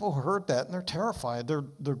 And the people heard that, and they're terrified.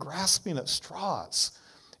 They're grasping at straws.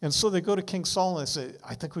 And so they go to King Saul, and they say,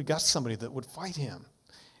 I think we got somebody that would fight him.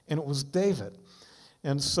 And it was David.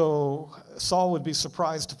 And so Saul would be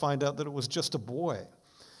surprised to find out that it was just a boy.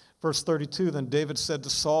 Verse 32, then David said to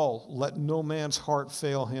Saul, let no man's heart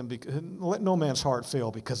fail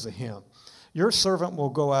because of him. Your servant will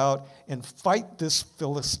go out and fight this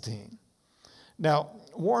Philistine. Now,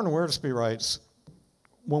 Warren Wiersbe writes,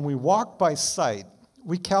 when we walk by sight,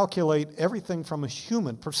 we calculate everything from a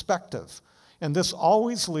human perspective, and this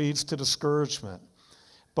always leads to discouragement.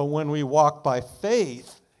 But when we walk by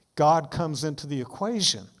faith, God comes into the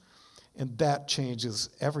equation, and that changes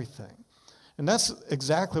everything. And that's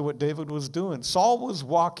exactly what David was doing. Saul was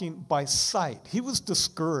walking by sight. He was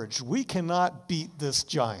discouraged. We cannot beat this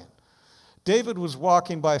giant. David was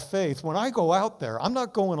walking by faith. When I go out there, I'm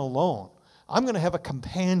not going alone. I'm going to have a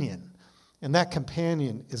companion, and that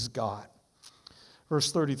companion is God.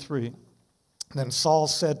 Verse 33, then Saul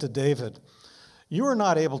said to David, you are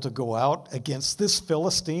not able to go out against this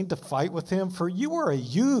Philistine to fight with him, for you are a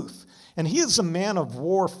youth, and he is a man of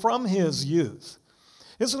war from his youth.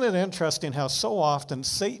 Isn't it interesting how so often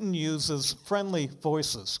Satan uses friendly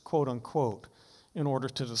voices, quote unquote, in order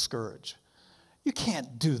to discourage? You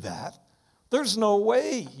can't do that. There's no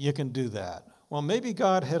way you can do that. Well, maybe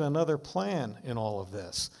God had another plan in all of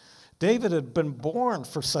this. David had been born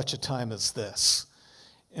for such a time as this.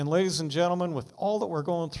 And ladies and gentlemen, with all that we're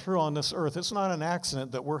going through on this earth, it's not an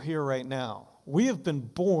accident that we're here right now. We have been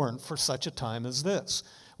born for such a time as this.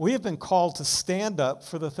 We have been called to stand up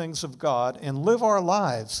for the things of God and live our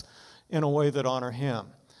lives in a way that honor him.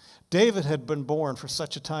 David had been born for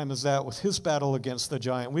such a time as that with his battle against the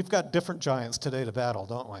giant. We've got different giants today to battle,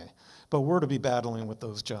 don't we? But we're to be battling with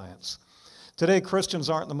those giants. Today, Christians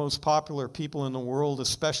aren't the most popular people in the world,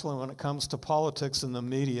 especially when it comes to politics and the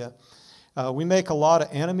media. We make a lot of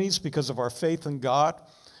enemies because of our faith in God.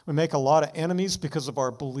 We make a lot of enemies because of our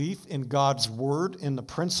belief in God's word and the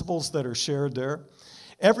principles that are shared there.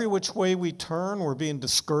 Every which way we turn, we're being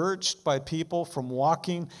discouraged by people from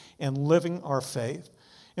walking and living our faith.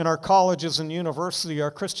 In our colleges and university,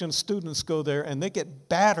 our Christian students go there and they get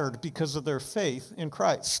battered because of their faith in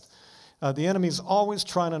Christ. The enemy's always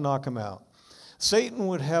trying to knock them out. Satan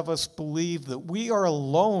would have us believe that we are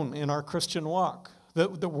alone in our Christian walk.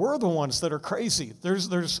 That we're the ones that are crazy.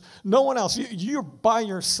 There's no one else. You're by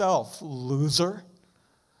yourself, loser.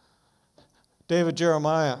 David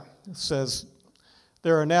Jeremiah says,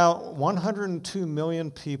 there are now 102 million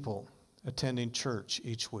people attending church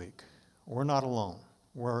each week. We're not alone.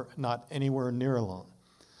 We're not anywhere near alone.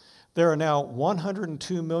 There are now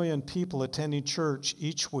 102 million people attending church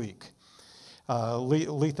each week.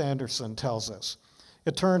 Leith Anderson tells us.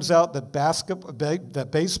 It turns out that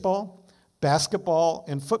baseball, basketball,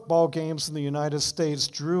 and football games in the United States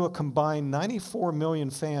drew a combined 94 million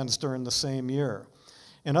fans during the same year.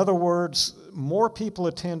 In other words, more people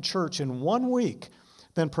attend church in 1 week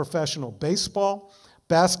than professional baseball,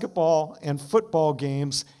 basketball, and football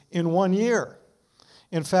games in 1 year.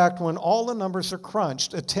 In fact, when all the numbers are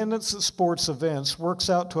crunched, attendance at sports events works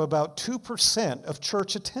out to about 2% of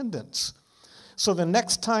church attendance. So the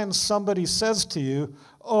next time somebody says to you,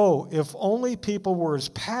 oh, if only people were as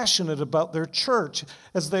passionate about their church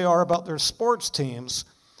as they are about their sports teams,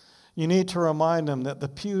 you need to remind them that the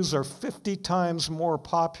pews are 50 times more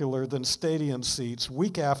popular than stadium seats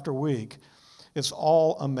week after week. It's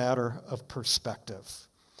all a matter of perspective.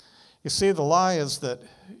 You see, the lie is that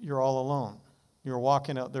you're all alone. You're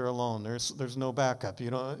walking out there alone. There's no backup.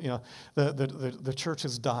 The church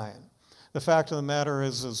is dying. The fact of the matter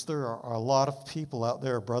is there are a lot of people out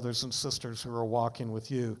there, brothers and sisters, who are walking with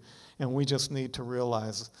you, and we just need to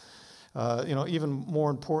realize, even more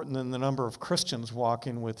important than the number of Christians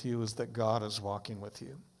walking with you is that God is walking with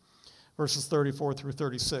you. Verses 34 through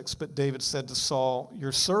 36, but David said to Saul,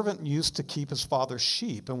 your servant used to keep his father's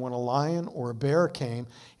sheep, and when a lion or a bear came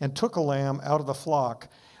and took a lamb out of the flock,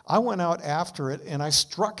 I went out after it, and I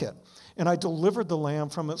struck it, and I delivered the lamb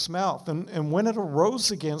from its mouth. And when it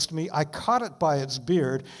arose against me, I caught it by its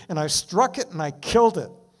beard, and I struck it, and I killed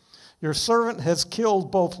it. Your servant has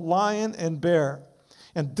killed both lion and bear,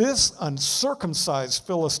 and this uncircumcised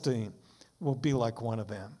Philistine will be like one of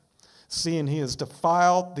them, seeing he has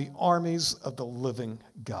defiled the armies of the living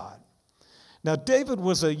God. Now, David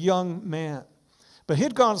was a young man, but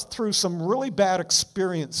he'd gone through some really bad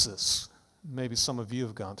experiences. Maybe some of you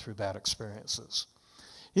have gone through bad experiences.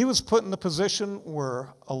 He was put in a position where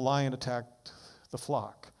a lion attacked the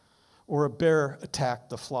flock, or a bear attacked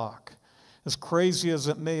the flock. As crazy as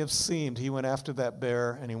it may have seemed, he went after that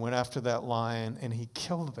bear, and he went after that lion, and he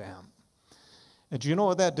killed them. And do you know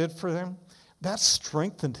what that did for him? That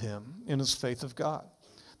strengthened him in his faith of God.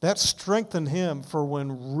 That strengthened him for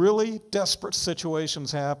when really desperate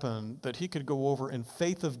situations happened, that he could go over in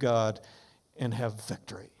faith of God and have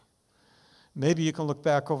victory. Maybe you can look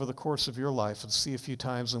back over the course of your life and see a few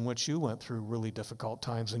times in which you went through really difficult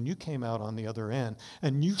times and you came out on the other end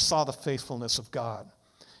and you saw the faithfulness of God.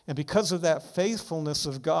 And because of that faithfulness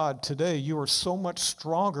of God today, you are so much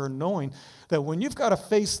stronger knowing that when you've got to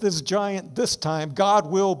face this giant this time, God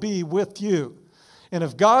will be with you. And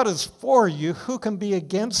if God is for you, who can be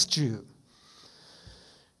against you?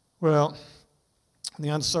 Well, the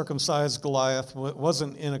uncircumcised Goliath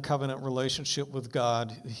wasn't in a covenant relationship with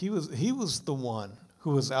God. He was the one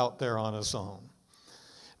who was out there on his own.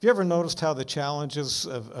 Have you ever noticed how the challenges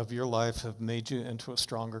of your life have made you into a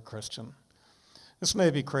stronger Christian? This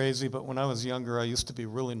may be crazy, but when I was younger, I used to be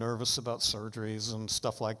really nervous about surgeries and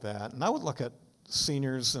stuff like that. And I would look at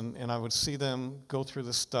seniors and I would see them go through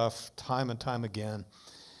this stuff time and time again.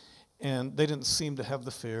 And they didn't seem to have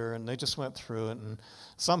the fear, and they just went through it. And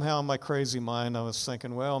somehow in my crazy mind, I was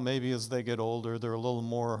thinking, well, maybe as they get older, they're a little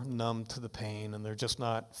more numb to the pain, and they're just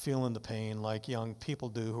not feeling the pain like young people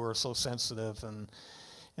do who are so sensitive. And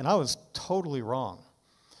I was totally wrong,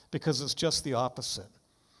 because it's just the opposite.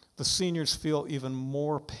 The seniors feel even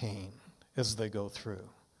more pain as they go through.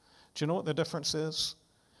 Do you know what the difference is?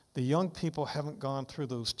 The young people haven't gone through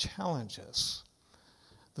those challenges.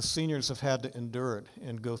 The seniors have had to endure it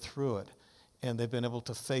and go through it, and they've been able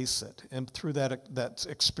to face it. And through that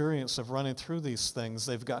experience of running through these things,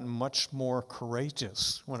 they've gotten much more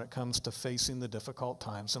courageous when it comes to facing the difficult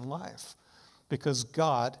times in life, because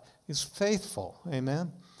God is faithful,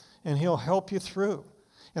 amen? And he'll help you through.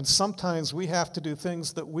 And sometimes we have to do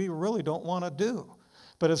things that we really don't want to do.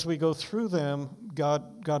 But as we go through them,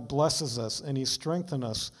 God blesses us and he strengthens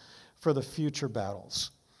us for the future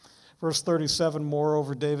battles. Verse 37,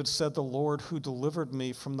 moreover, David said, the Lord who delivered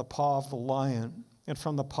me from the paw of the lion and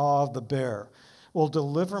from the paw of the bear will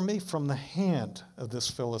deliver me from the hand of this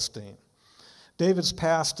Philistine. David's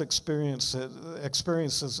past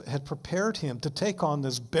experiences had prepared him to take on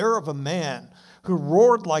this bear of a man who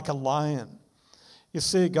roared like a lion. You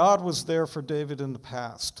see, God was there for David in the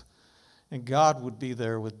past, and God would be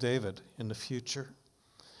there with David in the future.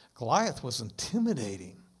 Goliath was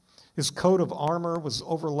intimidating. His coat of armor was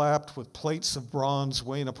overlapped with plates of bronze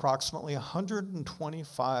weighing approximately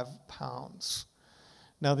 125 pounds.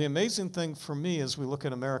 Now, the amazing thing for me as we look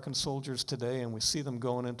at American soldiers today and we see them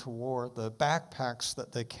going into war, the backpacks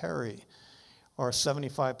that they carry are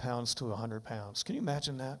 75 pounds to 100 pounds. Can you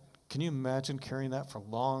imagine that? Can you imagine carrying that for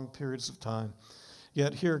long periods of time?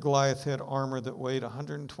 Yet here Goliath had armor that weighed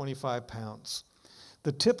 125 pounds.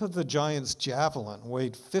 The tip of the giant's javelin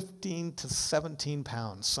weighed 15 to 17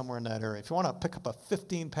 pounds, somewhere in that area. If you want to pick up a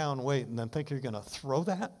 15-pound weight and then think you're going to throw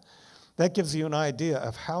that, that gives you an idea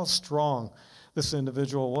of how strong this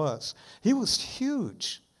individual was. He was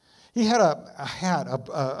huge. He had a hat,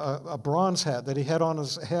 a bronze hat that he had on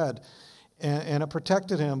his head, and it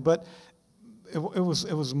protected him. But it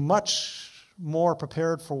was much more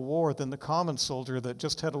prepared for war than the common soldier that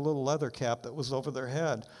just had a little leather cap that was over their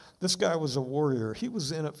head. This guy was a warrior. He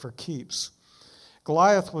was in it for keeps.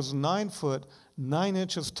 Goliath was 9 foot, 9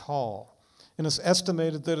 inches tall, and it's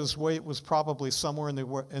estimated that his weight was probably somewhere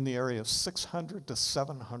in the area of 600 to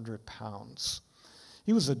 700 pounds.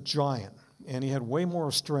 He was a giant, and he had way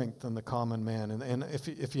more strength than the common man. And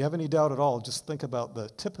if you have any doubt at all, just think about the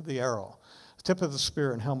tip of the arrow, the tip of the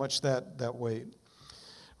spear, and how much that weighed.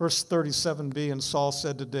 Verse 37b, and Saul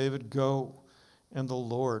said to David, go, and the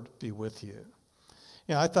Lord be with you.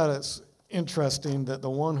 Yeah, I thought it's interesting that the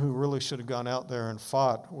one who really should have gone out there and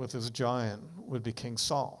fought with his giant would be King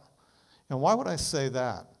Saul. And why would I say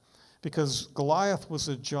that? Because Goliath was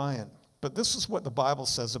a giant, But this is what the Bible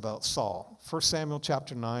says about Saul. 1 Samuel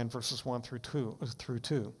chapter 9, verses 1 through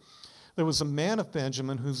 2. There was a man of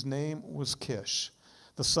Benjamin whose name was Kish,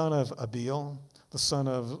 the son of Abiel, the son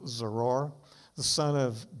of Zeror, the son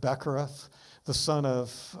of Bechorath, the son of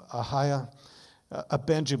Ahiah, a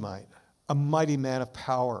Benjamite, a mighty man of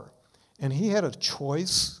power. And he had a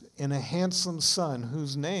choice and a handsome son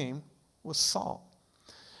whose name was Saul.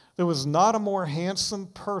 There was not a more handsome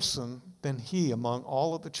person than he among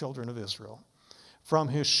all of the children of Israel. From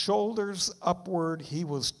his shoulders upward, he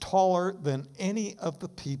was taller than any of the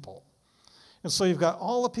people. And so you've got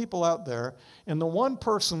all the people out there, and the one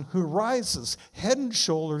person who rises head and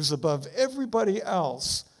shoulders above everybody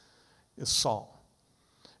else is Saul.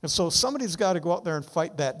 And so somebody's got to go out there and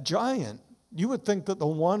fight that giant. You would think that the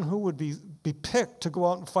one who would be picked to go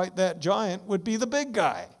out and fight that giant would be the big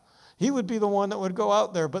guy. He would be the one that would go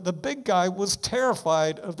out there, but the big guy was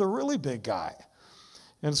terrified of the really big guy.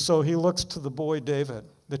 And so he looks to the boy David,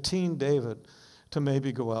 the teen David, to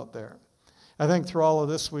maybe go out there. I think through all of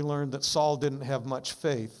this, we learned that Saul didn't have much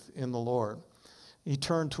faith in the Lord. He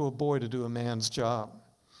turned to a boy to do a man's job.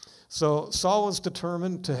 So Saul was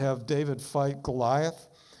determined to have David fight Goliath,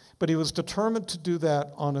 but he was determined to do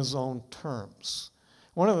that on his own terms.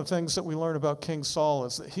 One of the things that we learn about King Saul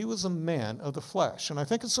is that he was a man of the flesh. And I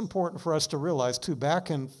think it's important for us to realize, too,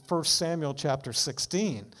 back in 1 Samuel chapter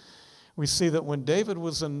 16, we see that when David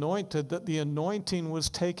was anointed, that the anointing was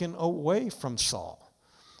taken away from Saul.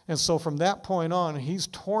 And so from that point on, he's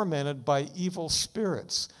tormented by evil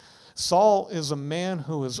spirits. Saul is a man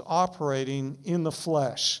who is operating in the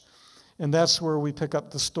flesh. And that's where we pick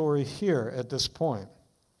up the story here at this point.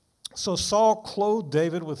 So Saul clothed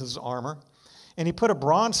David with his armor, and he put a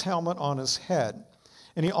bronze helmet on his head,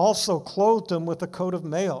 and he also clothed him with a coat of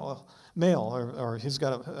mail, or he's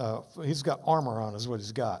got armor on is what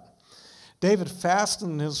he's got. David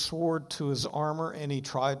fastened his sword to his armor, and he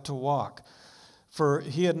tried to walk, for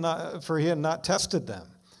he had not tested them.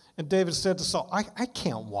 And David said to Saul, I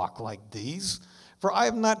can't walk like these, for I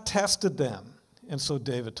have not tested them. And so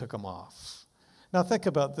David took them off. Now think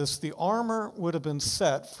about this. The armor would have been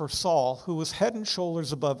set for Saul, who was head and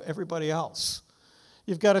shoulders above everybody else.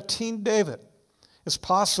 You've got a teen David. It's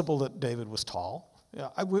possible that David was tall. Yeah,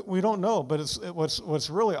 we don't know, but what's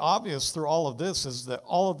really obvious through all of this is that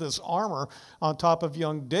all of this armor on top of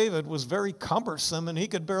young David was very cumbersome, and he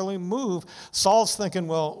could barely move. Saul's thinking,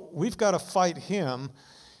 well, we've got to fight him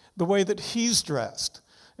the way that he's dressed.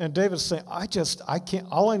 And David's saying, I can't,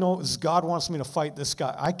 all I know is God wants me to fight this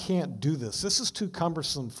guy. I can't do this. This is too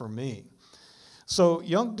cumbersome for me. So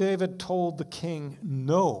young David told the king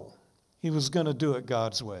no, he was going to do it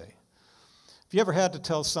God's way. Have you ever had to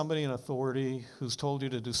tell somebody in authority who's told you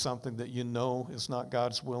to do something that you know is not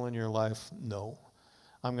God's will in your life? No,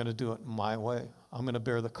 I'm going to do it my way. I'm going to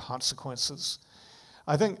bear the consequences.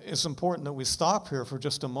 I think it's important that we stop here for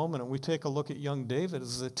just a moment and we take a look at young David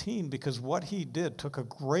as a teen, because what he did took a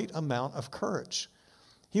great amount of courage.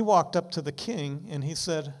 He walked up to the king and he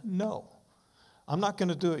said, no, I'm not going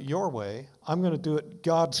to do it your way. I'm going to do it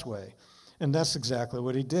God's way. And that's exactly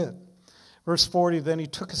what he did. Verse 40, then he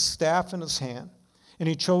took his staff in his hand and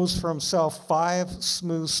he chose for himself 5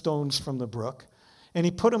 smooth stones from the brook, and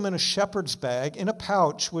he put them in a shepherd's bag in a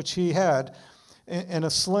pouch which he had, and a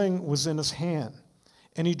sling was in his hand.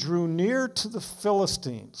 And he drew near to the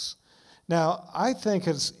Philistines. Now, I think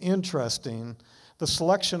it's interesting the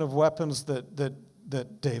selection of weapons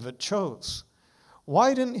that David chose.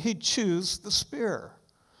 Why didn't he choose the spear?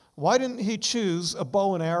 Why didn't he choose a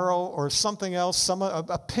bow and arrow or something else,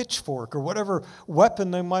 a pitchfork or whatever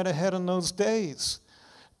weapon they might have had in those days?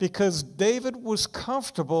 Because David was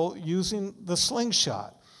comfortable using the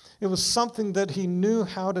slingshot. It was something that he knew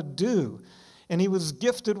how to do, and he was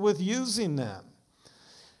gifted with using them.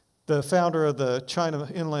 The founder of the China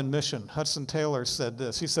Inland Mission, Hudson Taylor, said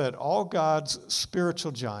this. He said, all God's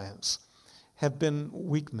spiritual giants have been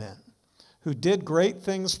weak men who did great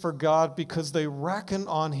things for God because they reckoned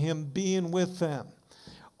on him being with them.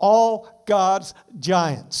 All God's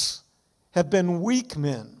giants have been weak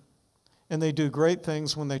men, and they do great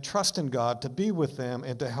things when they trust in God to be with them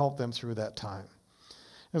and to help them through that time.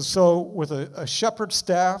 And so with a shepherd's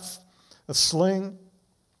staff, a sling,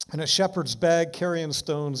 and a shepherd's bag carrying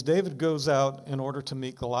stones, David goes out in order to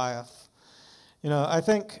meet Goliath. You know, I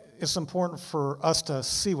think it's important for us to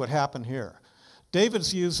see what happened here.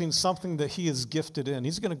 David's using something that he is gifted in.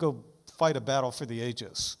 He's going to go fight a battle for the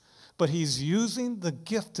ages. But he's using the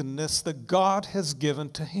giftedness that God has given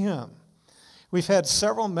to him. We've had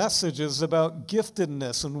several messages about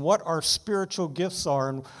giftedness and what our spiritual gifts are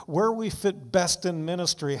and where we fit best in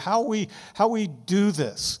ministry, how we do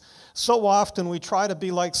this. So often we try to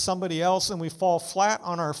be like somebody else and we fall flat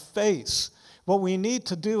on our face. What we need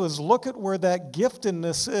to do is look at where that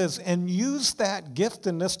giftedness is and use that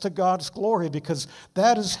giftedness to God's glory, because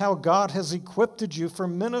that is how God has equipped you for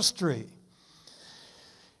ministry.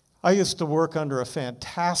 I used to work under a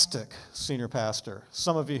fantastic senior pastor.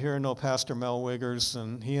 Some of you here know Pastor Mel Wiggers,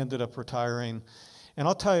 and he ended up retiring. And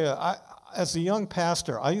I'll tell you, as a young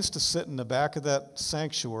pastor, I used to sit in the back of that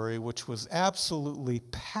sanctuary, which was absolutely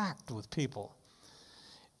packed with people,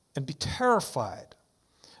 and be terrified.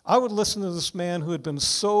 I would listen to this man who had been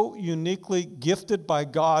so uniquely gifted by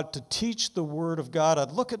God to teach the Word of God. I'd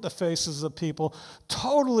look at the faces of people,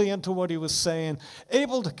 totally into what he was saying,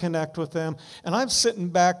 able to connect with them, and I'm sitting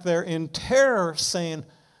back there in terror saying,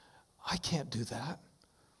 I can't do that.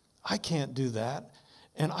 I can't do that.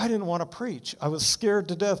 And I didn't want to preach. I was scared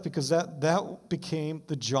to death because that became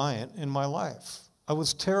the giant in my life. I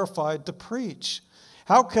was terrified to preach.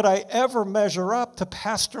 How could I ever measure up to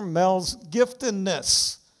Pastor Mel's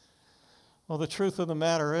giftedness? Well, the truth of the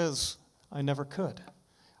matter is, I never could.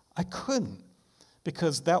 I couldn't,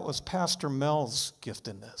 because that was Pastor Mel's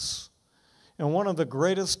giftedness. And one of the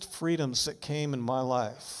greatest freedoms that came in my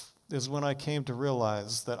life is when I came to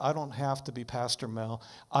realize that I don't have to be Pastor Mel.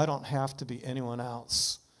 I don't have to be anyone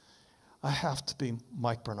else. I have to be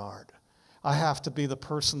Mike Barnard. I have to be the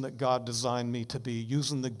person that God designed me to be,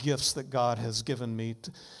 using the gifts that God has given me,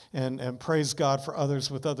 and praise God for others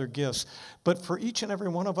with other gifts. But for each and every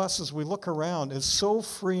one of us, as we look around, is so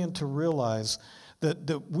freeing to realize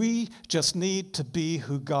that we just need to be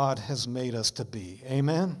who God has made us to be.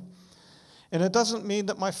 Amen? And it doesn't mean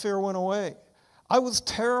that my fear went away. I was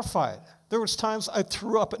terrified. There was times I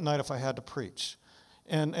threw up at night if I had to preach,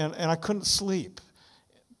 and I couldn't sleep,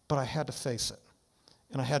 but I had to face it.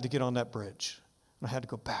 And I had to get on that bridge. And I had to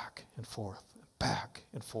go back and forth, and back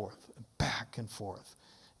and forth, and back and forth.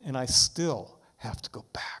 And I still have to go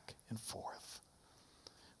back and forth.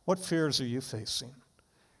 What fears are you facing?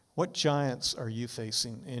 What giants are you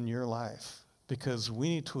facing in your life? Because we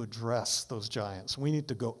need to address those giants. We need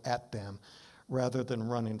to go at them rather than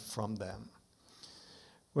running from them.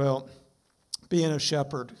 Well, being a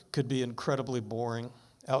shepherd could be incredibly boring.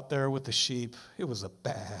 Out there with the sheep, it was a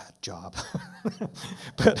bad job.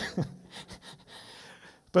 but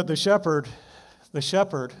the shepherd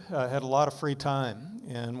had a lot of free time.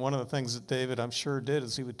 And one of the things that David, I'm sure, did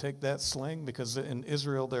is he would take that sling, because in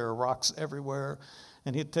Israel there are rocks everywhere,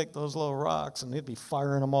 and he'd take those little rocks and he'd be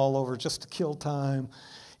firing them all over just to kill time.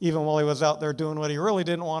 Even while he was out there doing what he really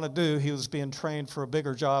didn't want to do, he was being trained for a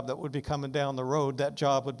bigger job that would be coming down the road. That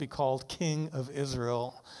job would be called King of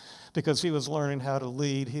Israel, because he was learning how to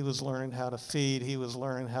lead, he was learning how to feed, he was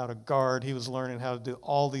learning how to guard, he was learning how to do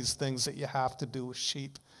all these things that you have to do with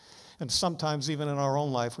sheep. And sometimes even in our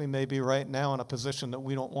own life, we may be right now in a position that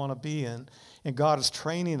we don't want to be in. And God is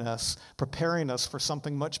training us, preparing us for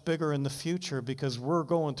something much bigger in the future, because we're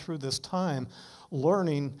going through this time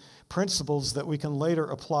learning principles that we can later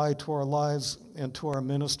apply to our lives and to our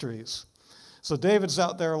ministries. So David's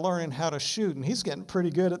out there learning how to shoot, and he's getting pretty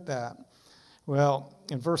good at that. Well,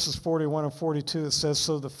 in verses 41 and 42, it says,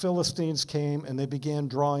 So the Philistines came, and they began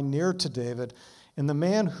drawing near to David, and the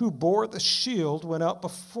man who bore the shield went out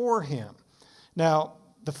before him. Now,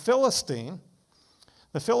 the Philistine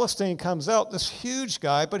comes out, this huge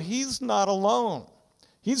guy, but he's not alone.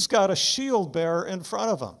 He's got a shield bearer in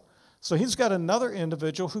front of him. So he's got another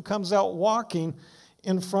individual who comes out walking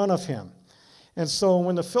in front of him. And so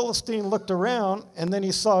when the Philistine looked around and then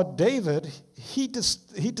he saw David, he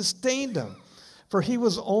disdained him, for he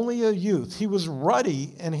was only a youth. He was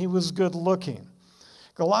ruddy and he was good looking.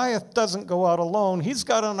 Goliath doesn't go out alone. He's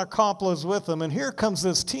got an accomplice with him. And here comes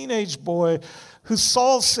this teenage boy who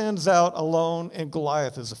Saul sends out alone, and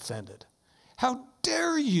Goliath is offended. How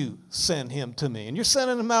dare you send him to me? And you're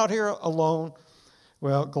sending him out here alone?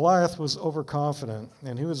 Well, Goliath was overconfident,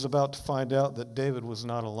 and he was about to find out that David was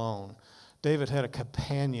not alone. David had a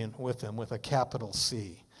companion with him, with a capital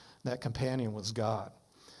C. That companion was God.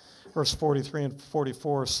 Verse 43 and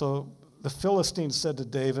 44, So the Philistine said to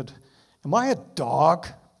David, Am I a dog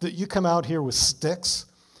that you come out here with sticks?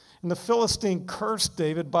 And the Philistine cursed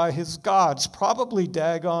David by his gods, probably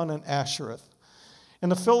Dagon and Ashereth.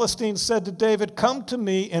 And the Philistine said to David, Come to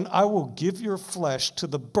me, and I will give your flesh to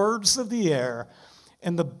the birds of the air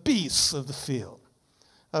and the beasts of the field.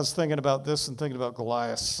 I was thinking about this and thinking about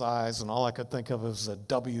Goliath's size, and all I could think of was a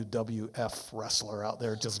WWF wrestler out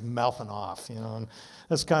there just mouthing off, And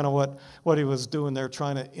that's kind of what he was doing there,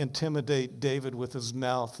 trying to intimidate David with his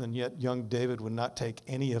mouth, and yet young David would not take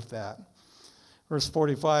any of that. Verse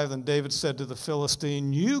 45, Then David said to the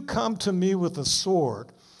Philistine, You come to me with a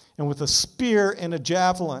sword and with a spear and a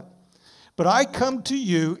javelin, But I come to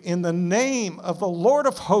you in the name of the Lord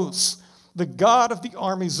of hosts, the God of the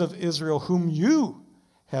armies of Israel, whom you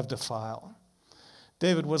have defiled.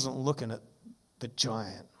 David wasn't looking at the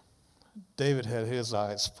giant. David had his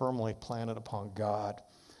eyes firmly planted upon God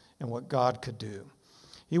and what God could do.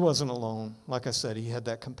 He wasn't alone. Like I said, he had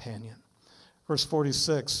that companion. Verse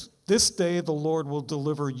 46, this day the Lord will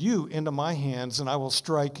deliver you into my hands, and I will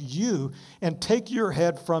strike you and take your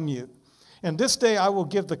head from you. And this day I will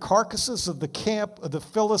give the carcasses of the camp of the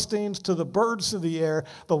Philistines to the birds of the air,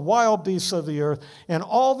 the wild beasts of the earth, and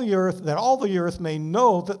all the earth, that all the earth may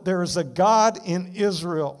know that there is a God in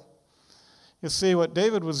Israel. You see, what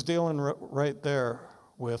David was dealing right there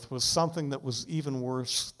with was something that was even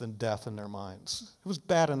worse than death in their minds. It was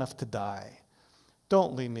bad enough to die.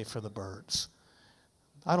 Don't leave me for the birds.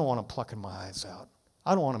 I don't want them plucking my eyes out.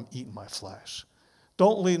 I don't want them eating my flesh.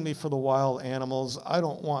 Don't leave me for the wild animals. I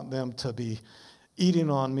don't want them to be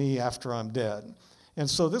eating on me after I'm dead. And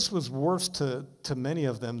so this was worse to many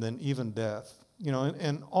of them than even death. You know,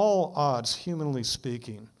 and all odds, humanly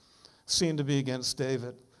speaking, seemed to be against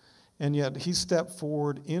David. And yet he stepped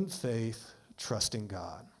forward in faith, trusting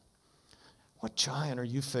God. What giant are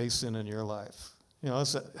you facing in your life? You know,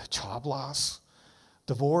 is it a job loss,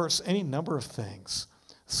 divorce, any number of things?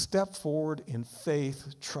 Step forward in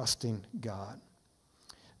faith, trusting God.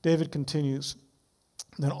 David continues,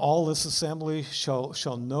 then all this assembly shall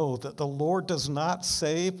know that the Lord does not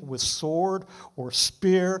save with sword or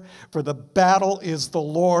spear, for the battle is the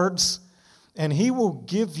Lord's, and he will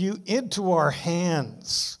give you into our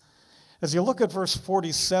hands. As you look at verse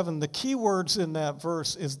 47, the key words in that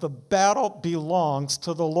verse is the battle belongs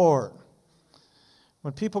to the Lord.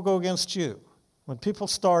 When people go against you, when people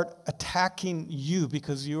start attacking you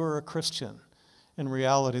because you are a Christian, in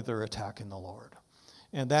reality they're attacking the Lord.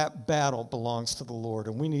 And that battle belongs to the Lord.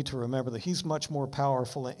 And we need to remember that he's much more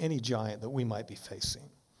powerful than any giant that we might be facing.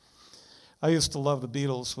 I used to love the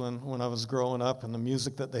Beatles when I was growing up and the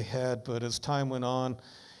music that they had. But as time went on,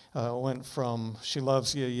 it went from She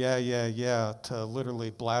Loves You, Yeah, Yeah, Yeah, to literally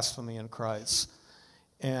blasphemy in Christ.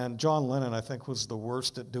 And John Lennon, I think, was the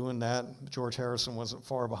worst at doing that. George Harrison wasn't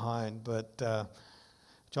far behind. But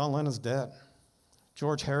John Lennon's dead.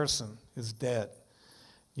 George Harrison is dead.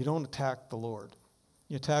 You don't attack the Lord.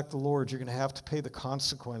 You attack the Lord, you're going to have to pay the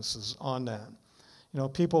consequences on that. You know,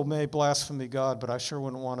 people may blaspheme God, but I sure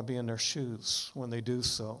wouldn't want to be in their shoes when they do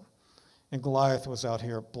so. And Goliath was out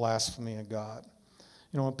here blaspheming God.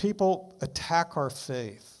 You know, when people attack our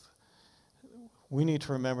faith, we need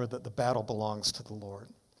to remember that the battle belongs to the Lord.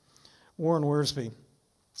 Warren Wiersbe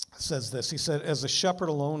says this. He said, as a shepherd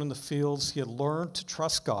alone in the fields, he had learned to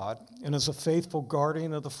trust God, and as a faithful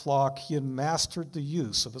guardian of the flock, he had mastered the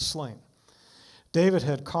use of a sling. David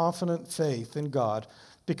had confident faith in God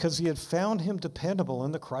because he had found him dependable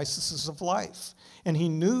in the crises of life, and he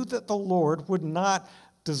knew that the Lord would not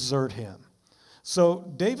desert him.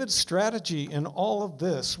 So David's strategy in all of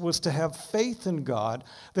this was to have faith in God,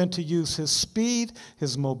 then to use his speed,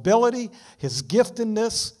 his mobility, his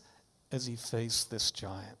giftedness as he faced this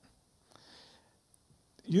giant.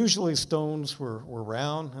 Usually stones were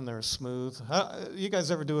round and they're smooth. You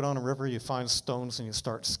guys ever do it on a river? You find stones and you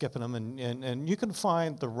start skipping them, and you can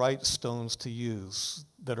find the right stones to use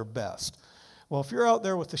that are best. Well, if you're out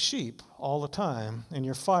there with the sheep all the time and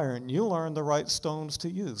you're firing, you learn the right stones to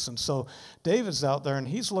use. And so David's out there and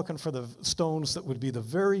he's looking for the stones that would be the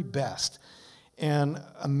very best. And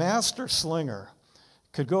a master slinger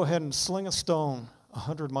could go ahead and sling a stone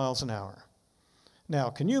 100 miles an hour. Now,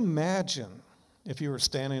 can you imagine if you were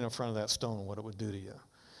standing in front of that stone, what it would do to you?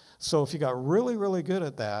 So if you got really, really good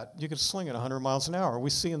at that, you could sling it 100 miles an hour.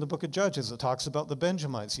 We see in the book of Judges, it talks about the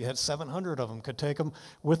Benjamites. You had 700 of them, could take them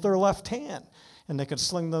with their left hand, and they could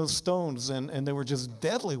sling those stones, and they were just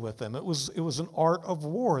deadly with them. It was an art of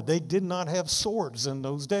war. They did not have swords in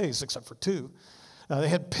those days, except for two. They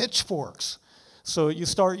had pitchforks. So you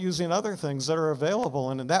start using other things that are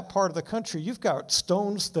available, and in that part of the country, you've got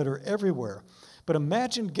stones that are everywhere. But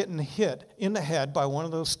imagine getting hit in the head by one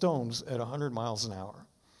of those stones at 100 miles an hour.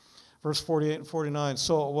 Verse 48 and 49,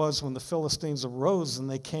 so it was when the Philistines arose and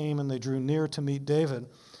they came and they drew near to meet David,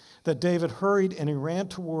 that David hurried and he ran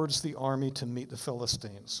towards the army to meet the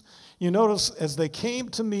Philistines. You notice as they came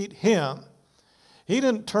to meet him, he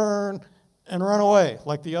didn't turn and run away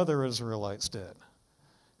like the other Israelites did.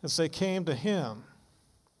 As they came to him,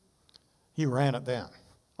 he ran at them.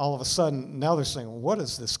 All of a sudden, now they're saying, what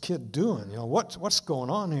is this kid doing? You know, what's going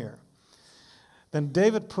on here? Then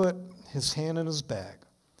David put his hand in his bag,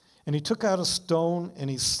 and he took out a stone and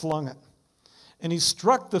he slung it. and he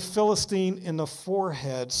struck the Philistine in the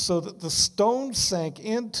forehead so that the stone sank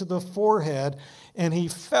into the forehead, and he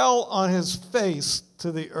fell on his face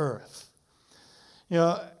to the earth. You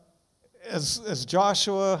know, as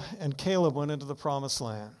Joshua and Caleb went into the promised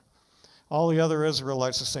land, all the other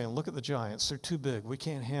Israelites are saying, look at the giants. They're too big. We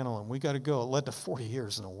can't handle them. We got to go. It led to 40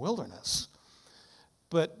 years in the wilderness.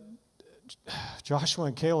 But Joshua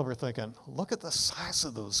and Caleb are thinking, look at the size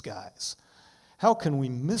of those guys. How can we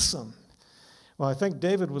miss them? Well, I think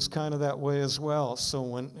David was kind of that way as well. So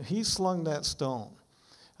when he slung that stone,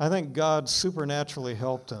 I think God supernaturally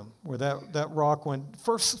helped him, where that rock went,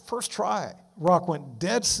 first try, rock went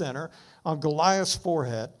dead center on Goliath's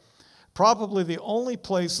forehead, probably the only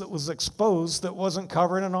place that was exposed that wasn't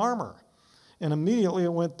covered in armor. And immediately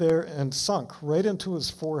it went there and sunk right into his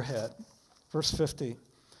forehead. Verse 50.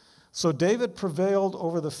 So David prevailed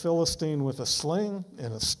over the Philistine with a sling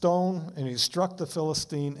and a stone, and he struck the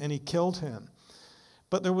Philistine and he killed him.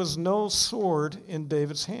 But there was no sword in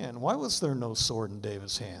David's hand. Why was there no sword in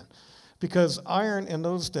David's hand? Because iron in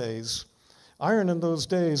those days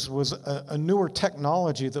was a newer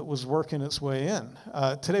technology that was working its way in.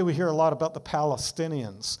 Today we hear a lot about the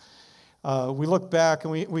Palestinians. We look back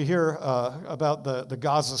and we hear about the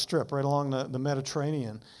Gaza Strip right along the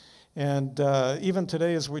Mediterranean. And even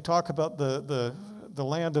today as we talk about the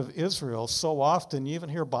land of Israel, so often you even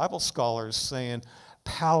hear Bible scholars saying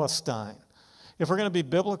Palestine. If we're going to be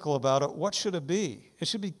biblical about it, what should it be? It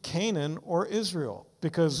should be Canaan or Israel,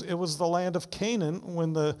 because it was the land of Canaan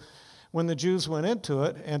when the Jews went into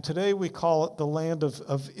it, and today we call it the land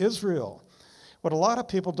of Israel. What a lot of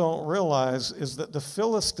people don't realize is that the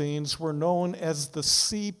Philistines were known as the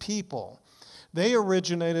Sea People. They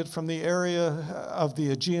originated from the area of the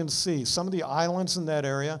Aegean Sea, some of the islands in that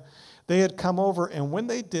area. They had come over, and when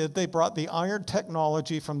they did, they brought the iron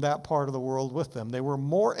technology from that part of the world with them. They were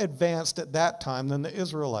more advanced at that time than the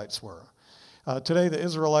Israelites were. Today, the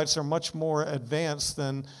Israelites are much more advanced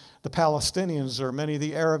than the Palestinians or many of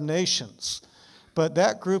the Arab nations. But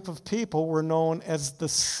that group of people were known as the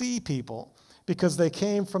Sea People because they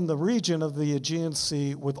came from the region of the Aegean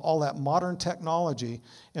Sea with all that modern technology,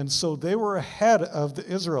 and so they were ahead of the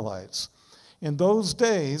Israelites. In those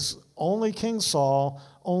days, only King Saul,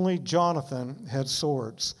 only Jonathan had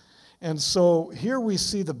swords. And so here we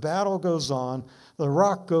see the battle goes on, the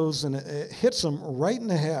rock goes and it hits him right in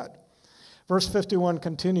the head. Verse 51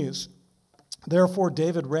 continues, therefore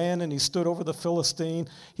David ran and he stood over the Philistine.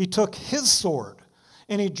 He took his sword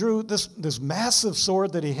and he drew this massive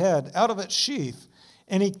sword that he had out of its sheath,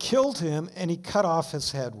 and he killed him and he cut off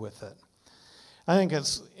his head with it. I think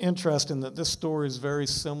it's interesting that this story is very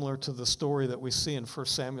similar to the story that we see in 1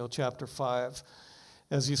 Samuel chapter 5.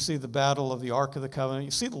 As you see the battle of the Ark of the Covenant,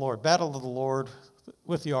 you see the Lord, battle of the Lord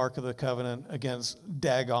with the Ark of the Covenant against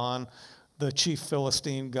Dagon, the chief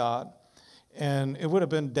Philistine god. And it would have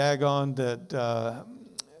been Dagon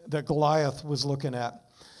that Goliath was looking at.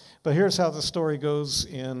 But here's how the story goes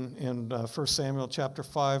in 1 Samuel chapter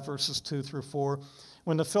 5, verses 2 through 4.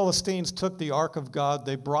 When the Philistines took the ark of God,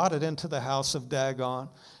 they brought it into the house of Dagon.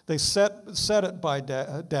 They set it by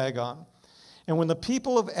Dagon. And when the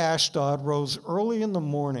people of Ashdod rose early in the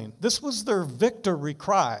morning, this was their victory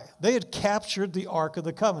cry. They had captured the Ark of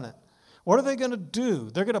the Covenant. What are they going to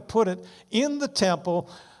do? They're going to put it in the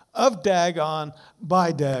temple of Dagon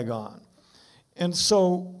by Dagon. And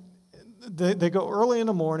so they go early in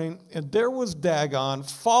the morning, and there was Dagon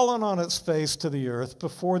fallen on its face to the earth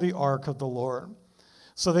before the Ark of the Lord.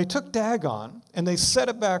 So they took Dagon, and they set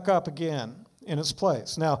it back up again in its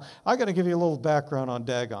place. Now, I got to give you a little background on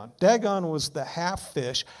Dagon. Dagon was the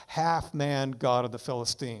half-fish, half-man god of the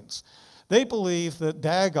Philistines. They believed that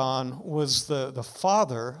Dagon was the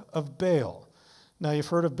father of Baal. Now, you've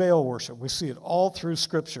heard of Baal worship. We see it all through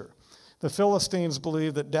Scripture. The Philistines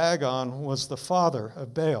believed that Dagon was the father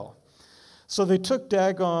of Baal. So they took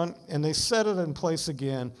Dagon, and they set it in place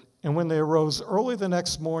again. And when they arose early the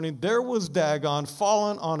next morning, there was Dagon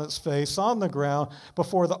fallen on its face on the ground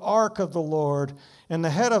before the ark of the Lord. And the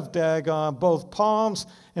head of Dagon, both palms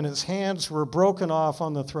and his hands, were broken off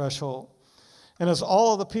on the threshold. And as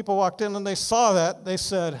all of the people walked in and they saw that, they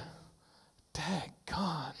said,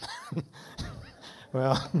 Dagon.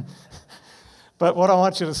 Well, but what I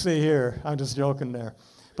want you to see here, I'm just joking there.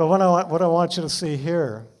 But what I want you to see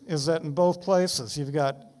here is that in both places, you've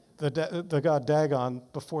got the god Dagon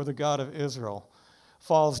before the God of Israel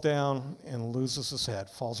falls down and loses his head,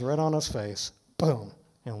 falls right on his face, boom,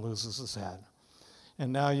 and loses his head.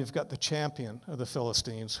 And now you've got the champion of the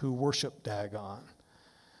Philistines who worship Dagon,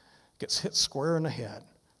 gets hit square in the head,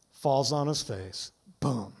 falls on his face,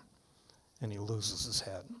 boom, and he loses his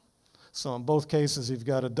head. So in both cases, you've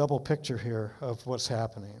got a double picture here of what's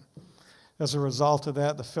happening. As a result of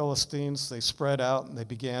that, the Philistines, they spread out and they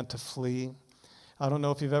began to flee. I don't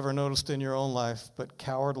know if you've ever noticed in your own life, but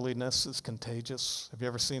cowardliness is contagious. Have you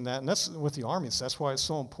ever seen that? And that's with the armies. That's why it's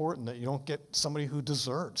so important that you don't get somebody who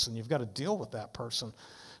deserts, and you've got to deal with that person.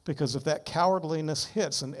 Because if that cowardliness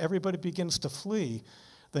hits and everybody begins to flee,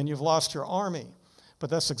 then you've lost your army. But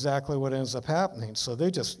that's exactly what ends up happening. So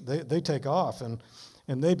they take off and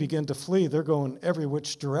they begin to flee. They're going every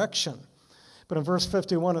which direction. But in verse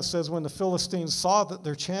 51, it says, when the Philistines saw that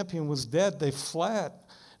their champion was dead, they fled.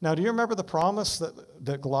 Now, do you remember the promise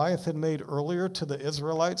that Goliath had made earlier to the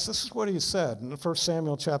Israelites? This is what he said in 1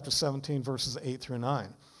 Samuel chapter 17, verses 8 through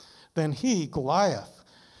 9. Then he, Goliath,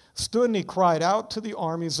 stood and he cried out to the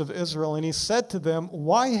armies of Israel, and he said to them,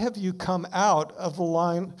 why have you come out of the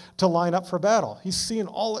line to line up for battle? He's seeing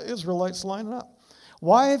all the Israelites lining up.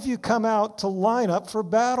 Why have you come out to line up for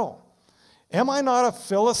battle? Am I not a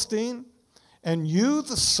Philistine? And you,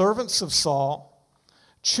 the servants of Saul,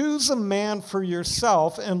 choose a man for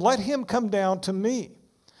yourself and let him come down to me.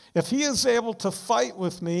 If he is able to fight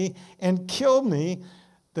with me and kill me,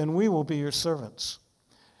 then we will be your servants.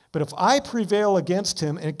 But if I prevail against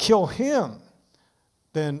him and kill him,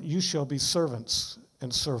 then you shall be servants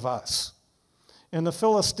and serve us. And the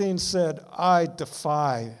Philistines said, I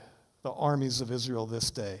defy the armies of Israel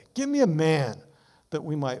this day. Give me a man that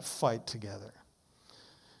we might fight together.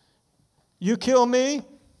 You kill me,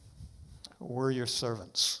 we're your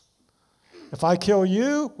servants. If I kill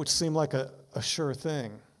you, which seemed like a sure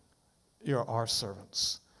thing, you're our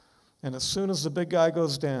servants. And as soon as the big guy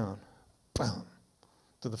goes down, boom,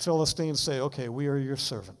 do the Philistines say, okay, we are your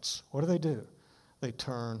servants? What do? They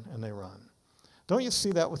turn and they run. Don't you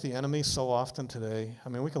see that with the enemy so often today? I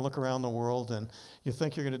mean, we can look around the world and you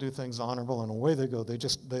think you're going to do things honorable, and away they go.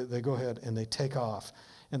 They go ahead and they take off.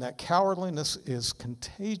 And that cowardliness is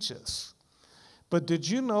contagious. But did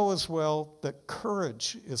you know as well that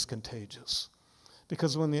courage is contagious?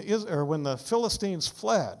 Because when the Philistines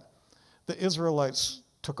fled, the Israelites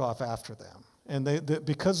took off after them. And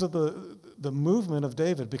because of the movement of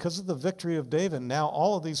David, because of the victory of David, now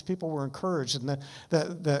all of these people were encouraged. And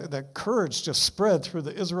that courage just spread through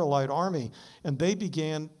the Israelite army. And they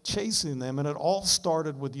began chasing them. And it all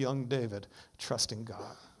started with young David trusting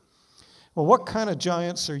God. Well, what kind of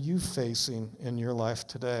giants are you facing in your life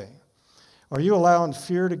today? Are you allowing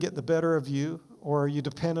fear to get the better of you, or are you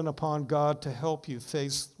dependent upon God to help you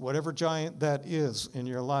face whatever giant that is in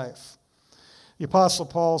your life? The Apostle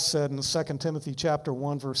Paul said in 2 Timothy chapter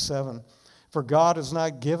 1, verse 7, for God has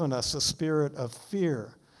not given us a spirit of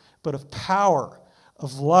fear, but of power,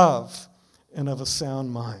 of love, and of a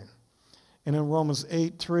sound mind. And in Romans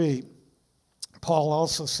 8:3, Paul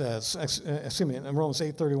also says, in Romans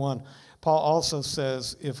 8:31, Paul also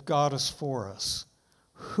says, if God is for us,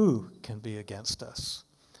 who can be against us?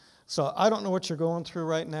 So I don't know what you're going through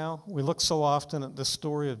right now. We look so often at this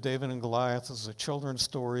story of David and Goliath as a children's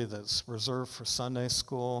story that's reserved for Sunday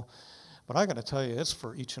school. But I got to tell you, it's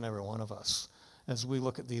for each and every one of us as we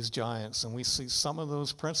look at these giants and we see some of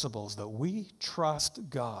those principles that we trust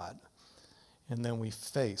God and then we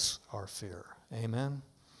face our fear. Amen?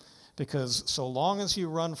 Because so long as you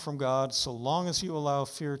run from God, so long as you allow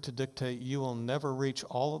fear to dictate, you will never reach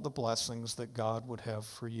all of the blessings that God would have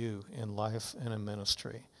for you in life and in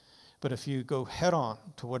ministry. But if you go head on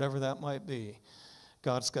to whatever that might be,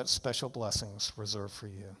 God's got special blessings reserved for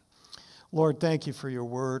you. Lord, thank you for your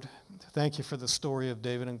word. Thank you for the story of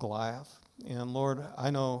David and Goliath. And Lord, I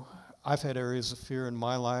know I've had areas of fear in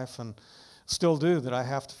my life and still do that I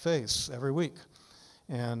have to face every week.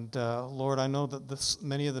 And Lord, I know that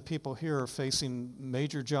many of the people here are facing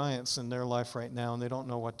major giants in their life right now, and they don't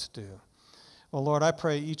know what to do. Well, Lord, I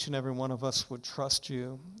pray each and every one of us would trust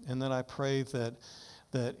you, and then I pray that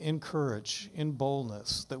in courage, in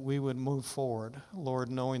boldness, that we would move forward,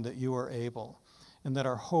 Lord, knowing that you are able, and that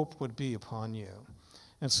our hope would be upon you.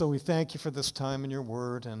 And so we thank you for this time in your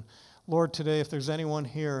word. And Lord, today, if there's anyone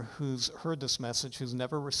here who's heard this message, who's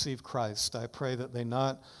never received Christ, I pray that they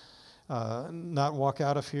not walk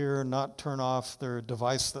out of here, not turn off their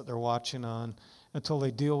device that they're watching on until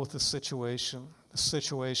they deal with the situation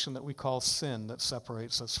that we call sin that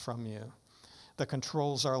separates us from you, that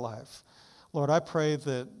controls our life. Lord, I pray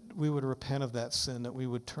that we would repent of that sin, that we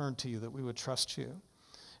would turn to you, that we would trust you.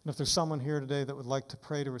 And if there's someone here today that would like to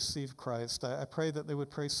pray to receive Christ, I pray that they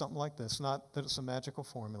would pray something like this, not that it's a magical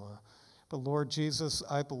formula, but Lord Jesus,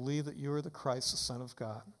 I believe that you are the Christ, the Son of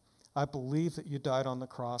God. I believe that you died on the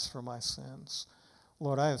cross for my sins.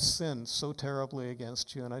 Lord, I have sinned so terribly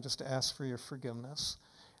against you, and I just ask for your forgiveness.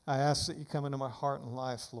 I ask that you come into my heart and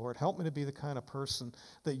life, Lord. Help me to be the kind of person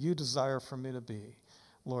that you desire for me to be.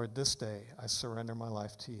 Lord, this day I surrender my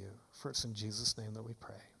life to you. For it's in Jesus' name that we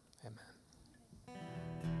pray. Amen.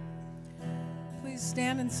 Please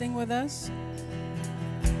stand and sing with us.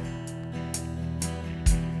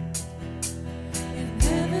 In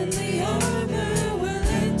heavenly armor we'll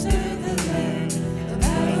enter the land. The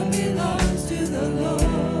battle belongs to the Lord.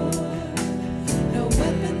 No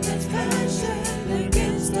weapon that's fashioned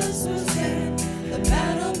against us will stand. The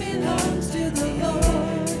battle belongs to the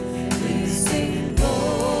Lord. We sing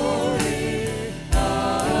glory,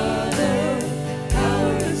 honor,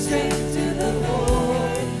 power and strength to the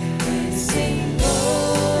Lord. We sing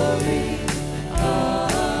glory,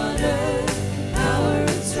 honor, power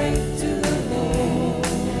and strength to the Lord.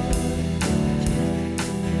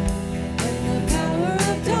 When the power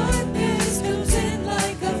of darkness comes in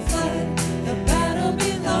like a flood, the battle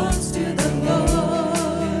belongs to the Lord.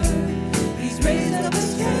 He's raised up a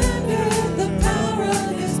standard, the power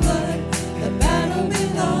of his blood. The battle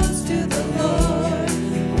belongs to the Lord.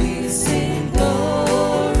 We sing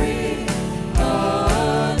glory,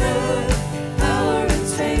 honor, power and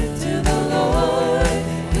strength to the Lord.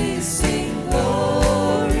 We sing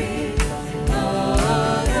glory,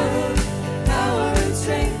 honor, power and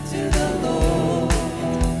strength to the Lord.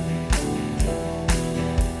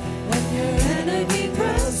 When your enemy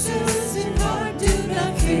presses in hard, do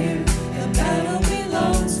not fear. The battle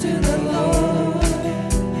belongs to the Lord.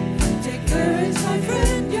 Take courage, my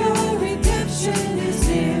friend, your redemption is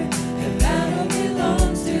near. The battle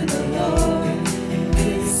belongs to the Lord. We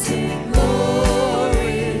sing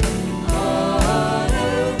glory,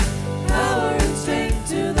 honor, power and strength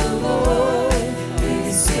to the Lord.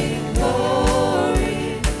 We sing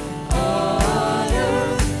glory,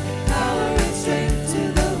 honor, power and strength to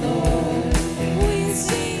the Lord. We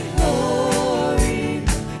sing glory,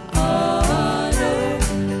 honor,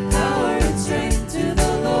 power and strength to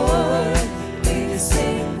the Lord. We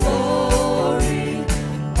sing glory,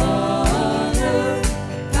 honor,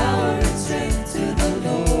 power and strength to the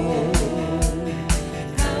Lord.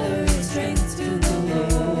 Power and strength to the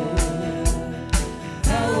Lord.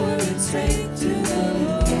 Power and strength to the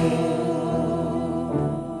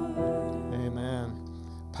Lord. Amen.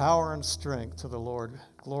 Power and strength to the Lord.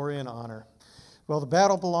 Glory and honor. Well, the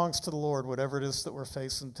battle belongs to the Lord, whatever it is that we're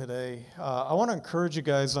facing today. I want to encourage you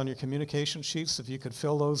guys on your communication sheets, if you could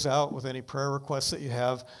fill those out with any prayer requests that you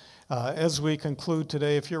have. As we conclude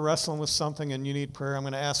today, if you're wrestling with something and you need prayer, I'm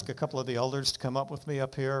going to ask a couple of the elders to come up with me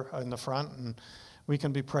up here in the front, and we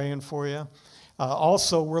can be praying for you.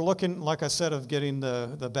 Also, we're looking, like I said, of getting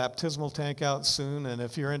the baptismal tank out soon, and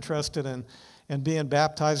if you're interested in being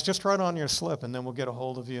baptized, just write on your slip, and then we'll get a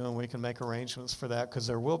hold of you, and we can make arrangements for that, because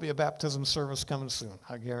there will be a baptism service coming soon.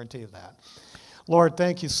 I guarantee you that. Lord,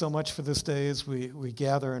 thank you so much for this day as we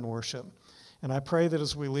gather and worship. And I pray that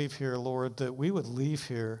as we leave here, Lord, that we would leave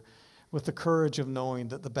here with the courage of knowing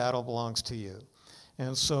that the battle belongs to you.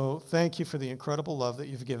 And so thank you for the incredible love that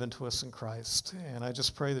you've given to us in Christ. And I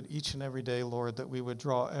just pray that each and every day, Lord, that we would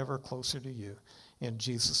draw ever closer to you. In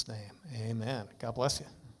Jesus' name, amen. God bless you.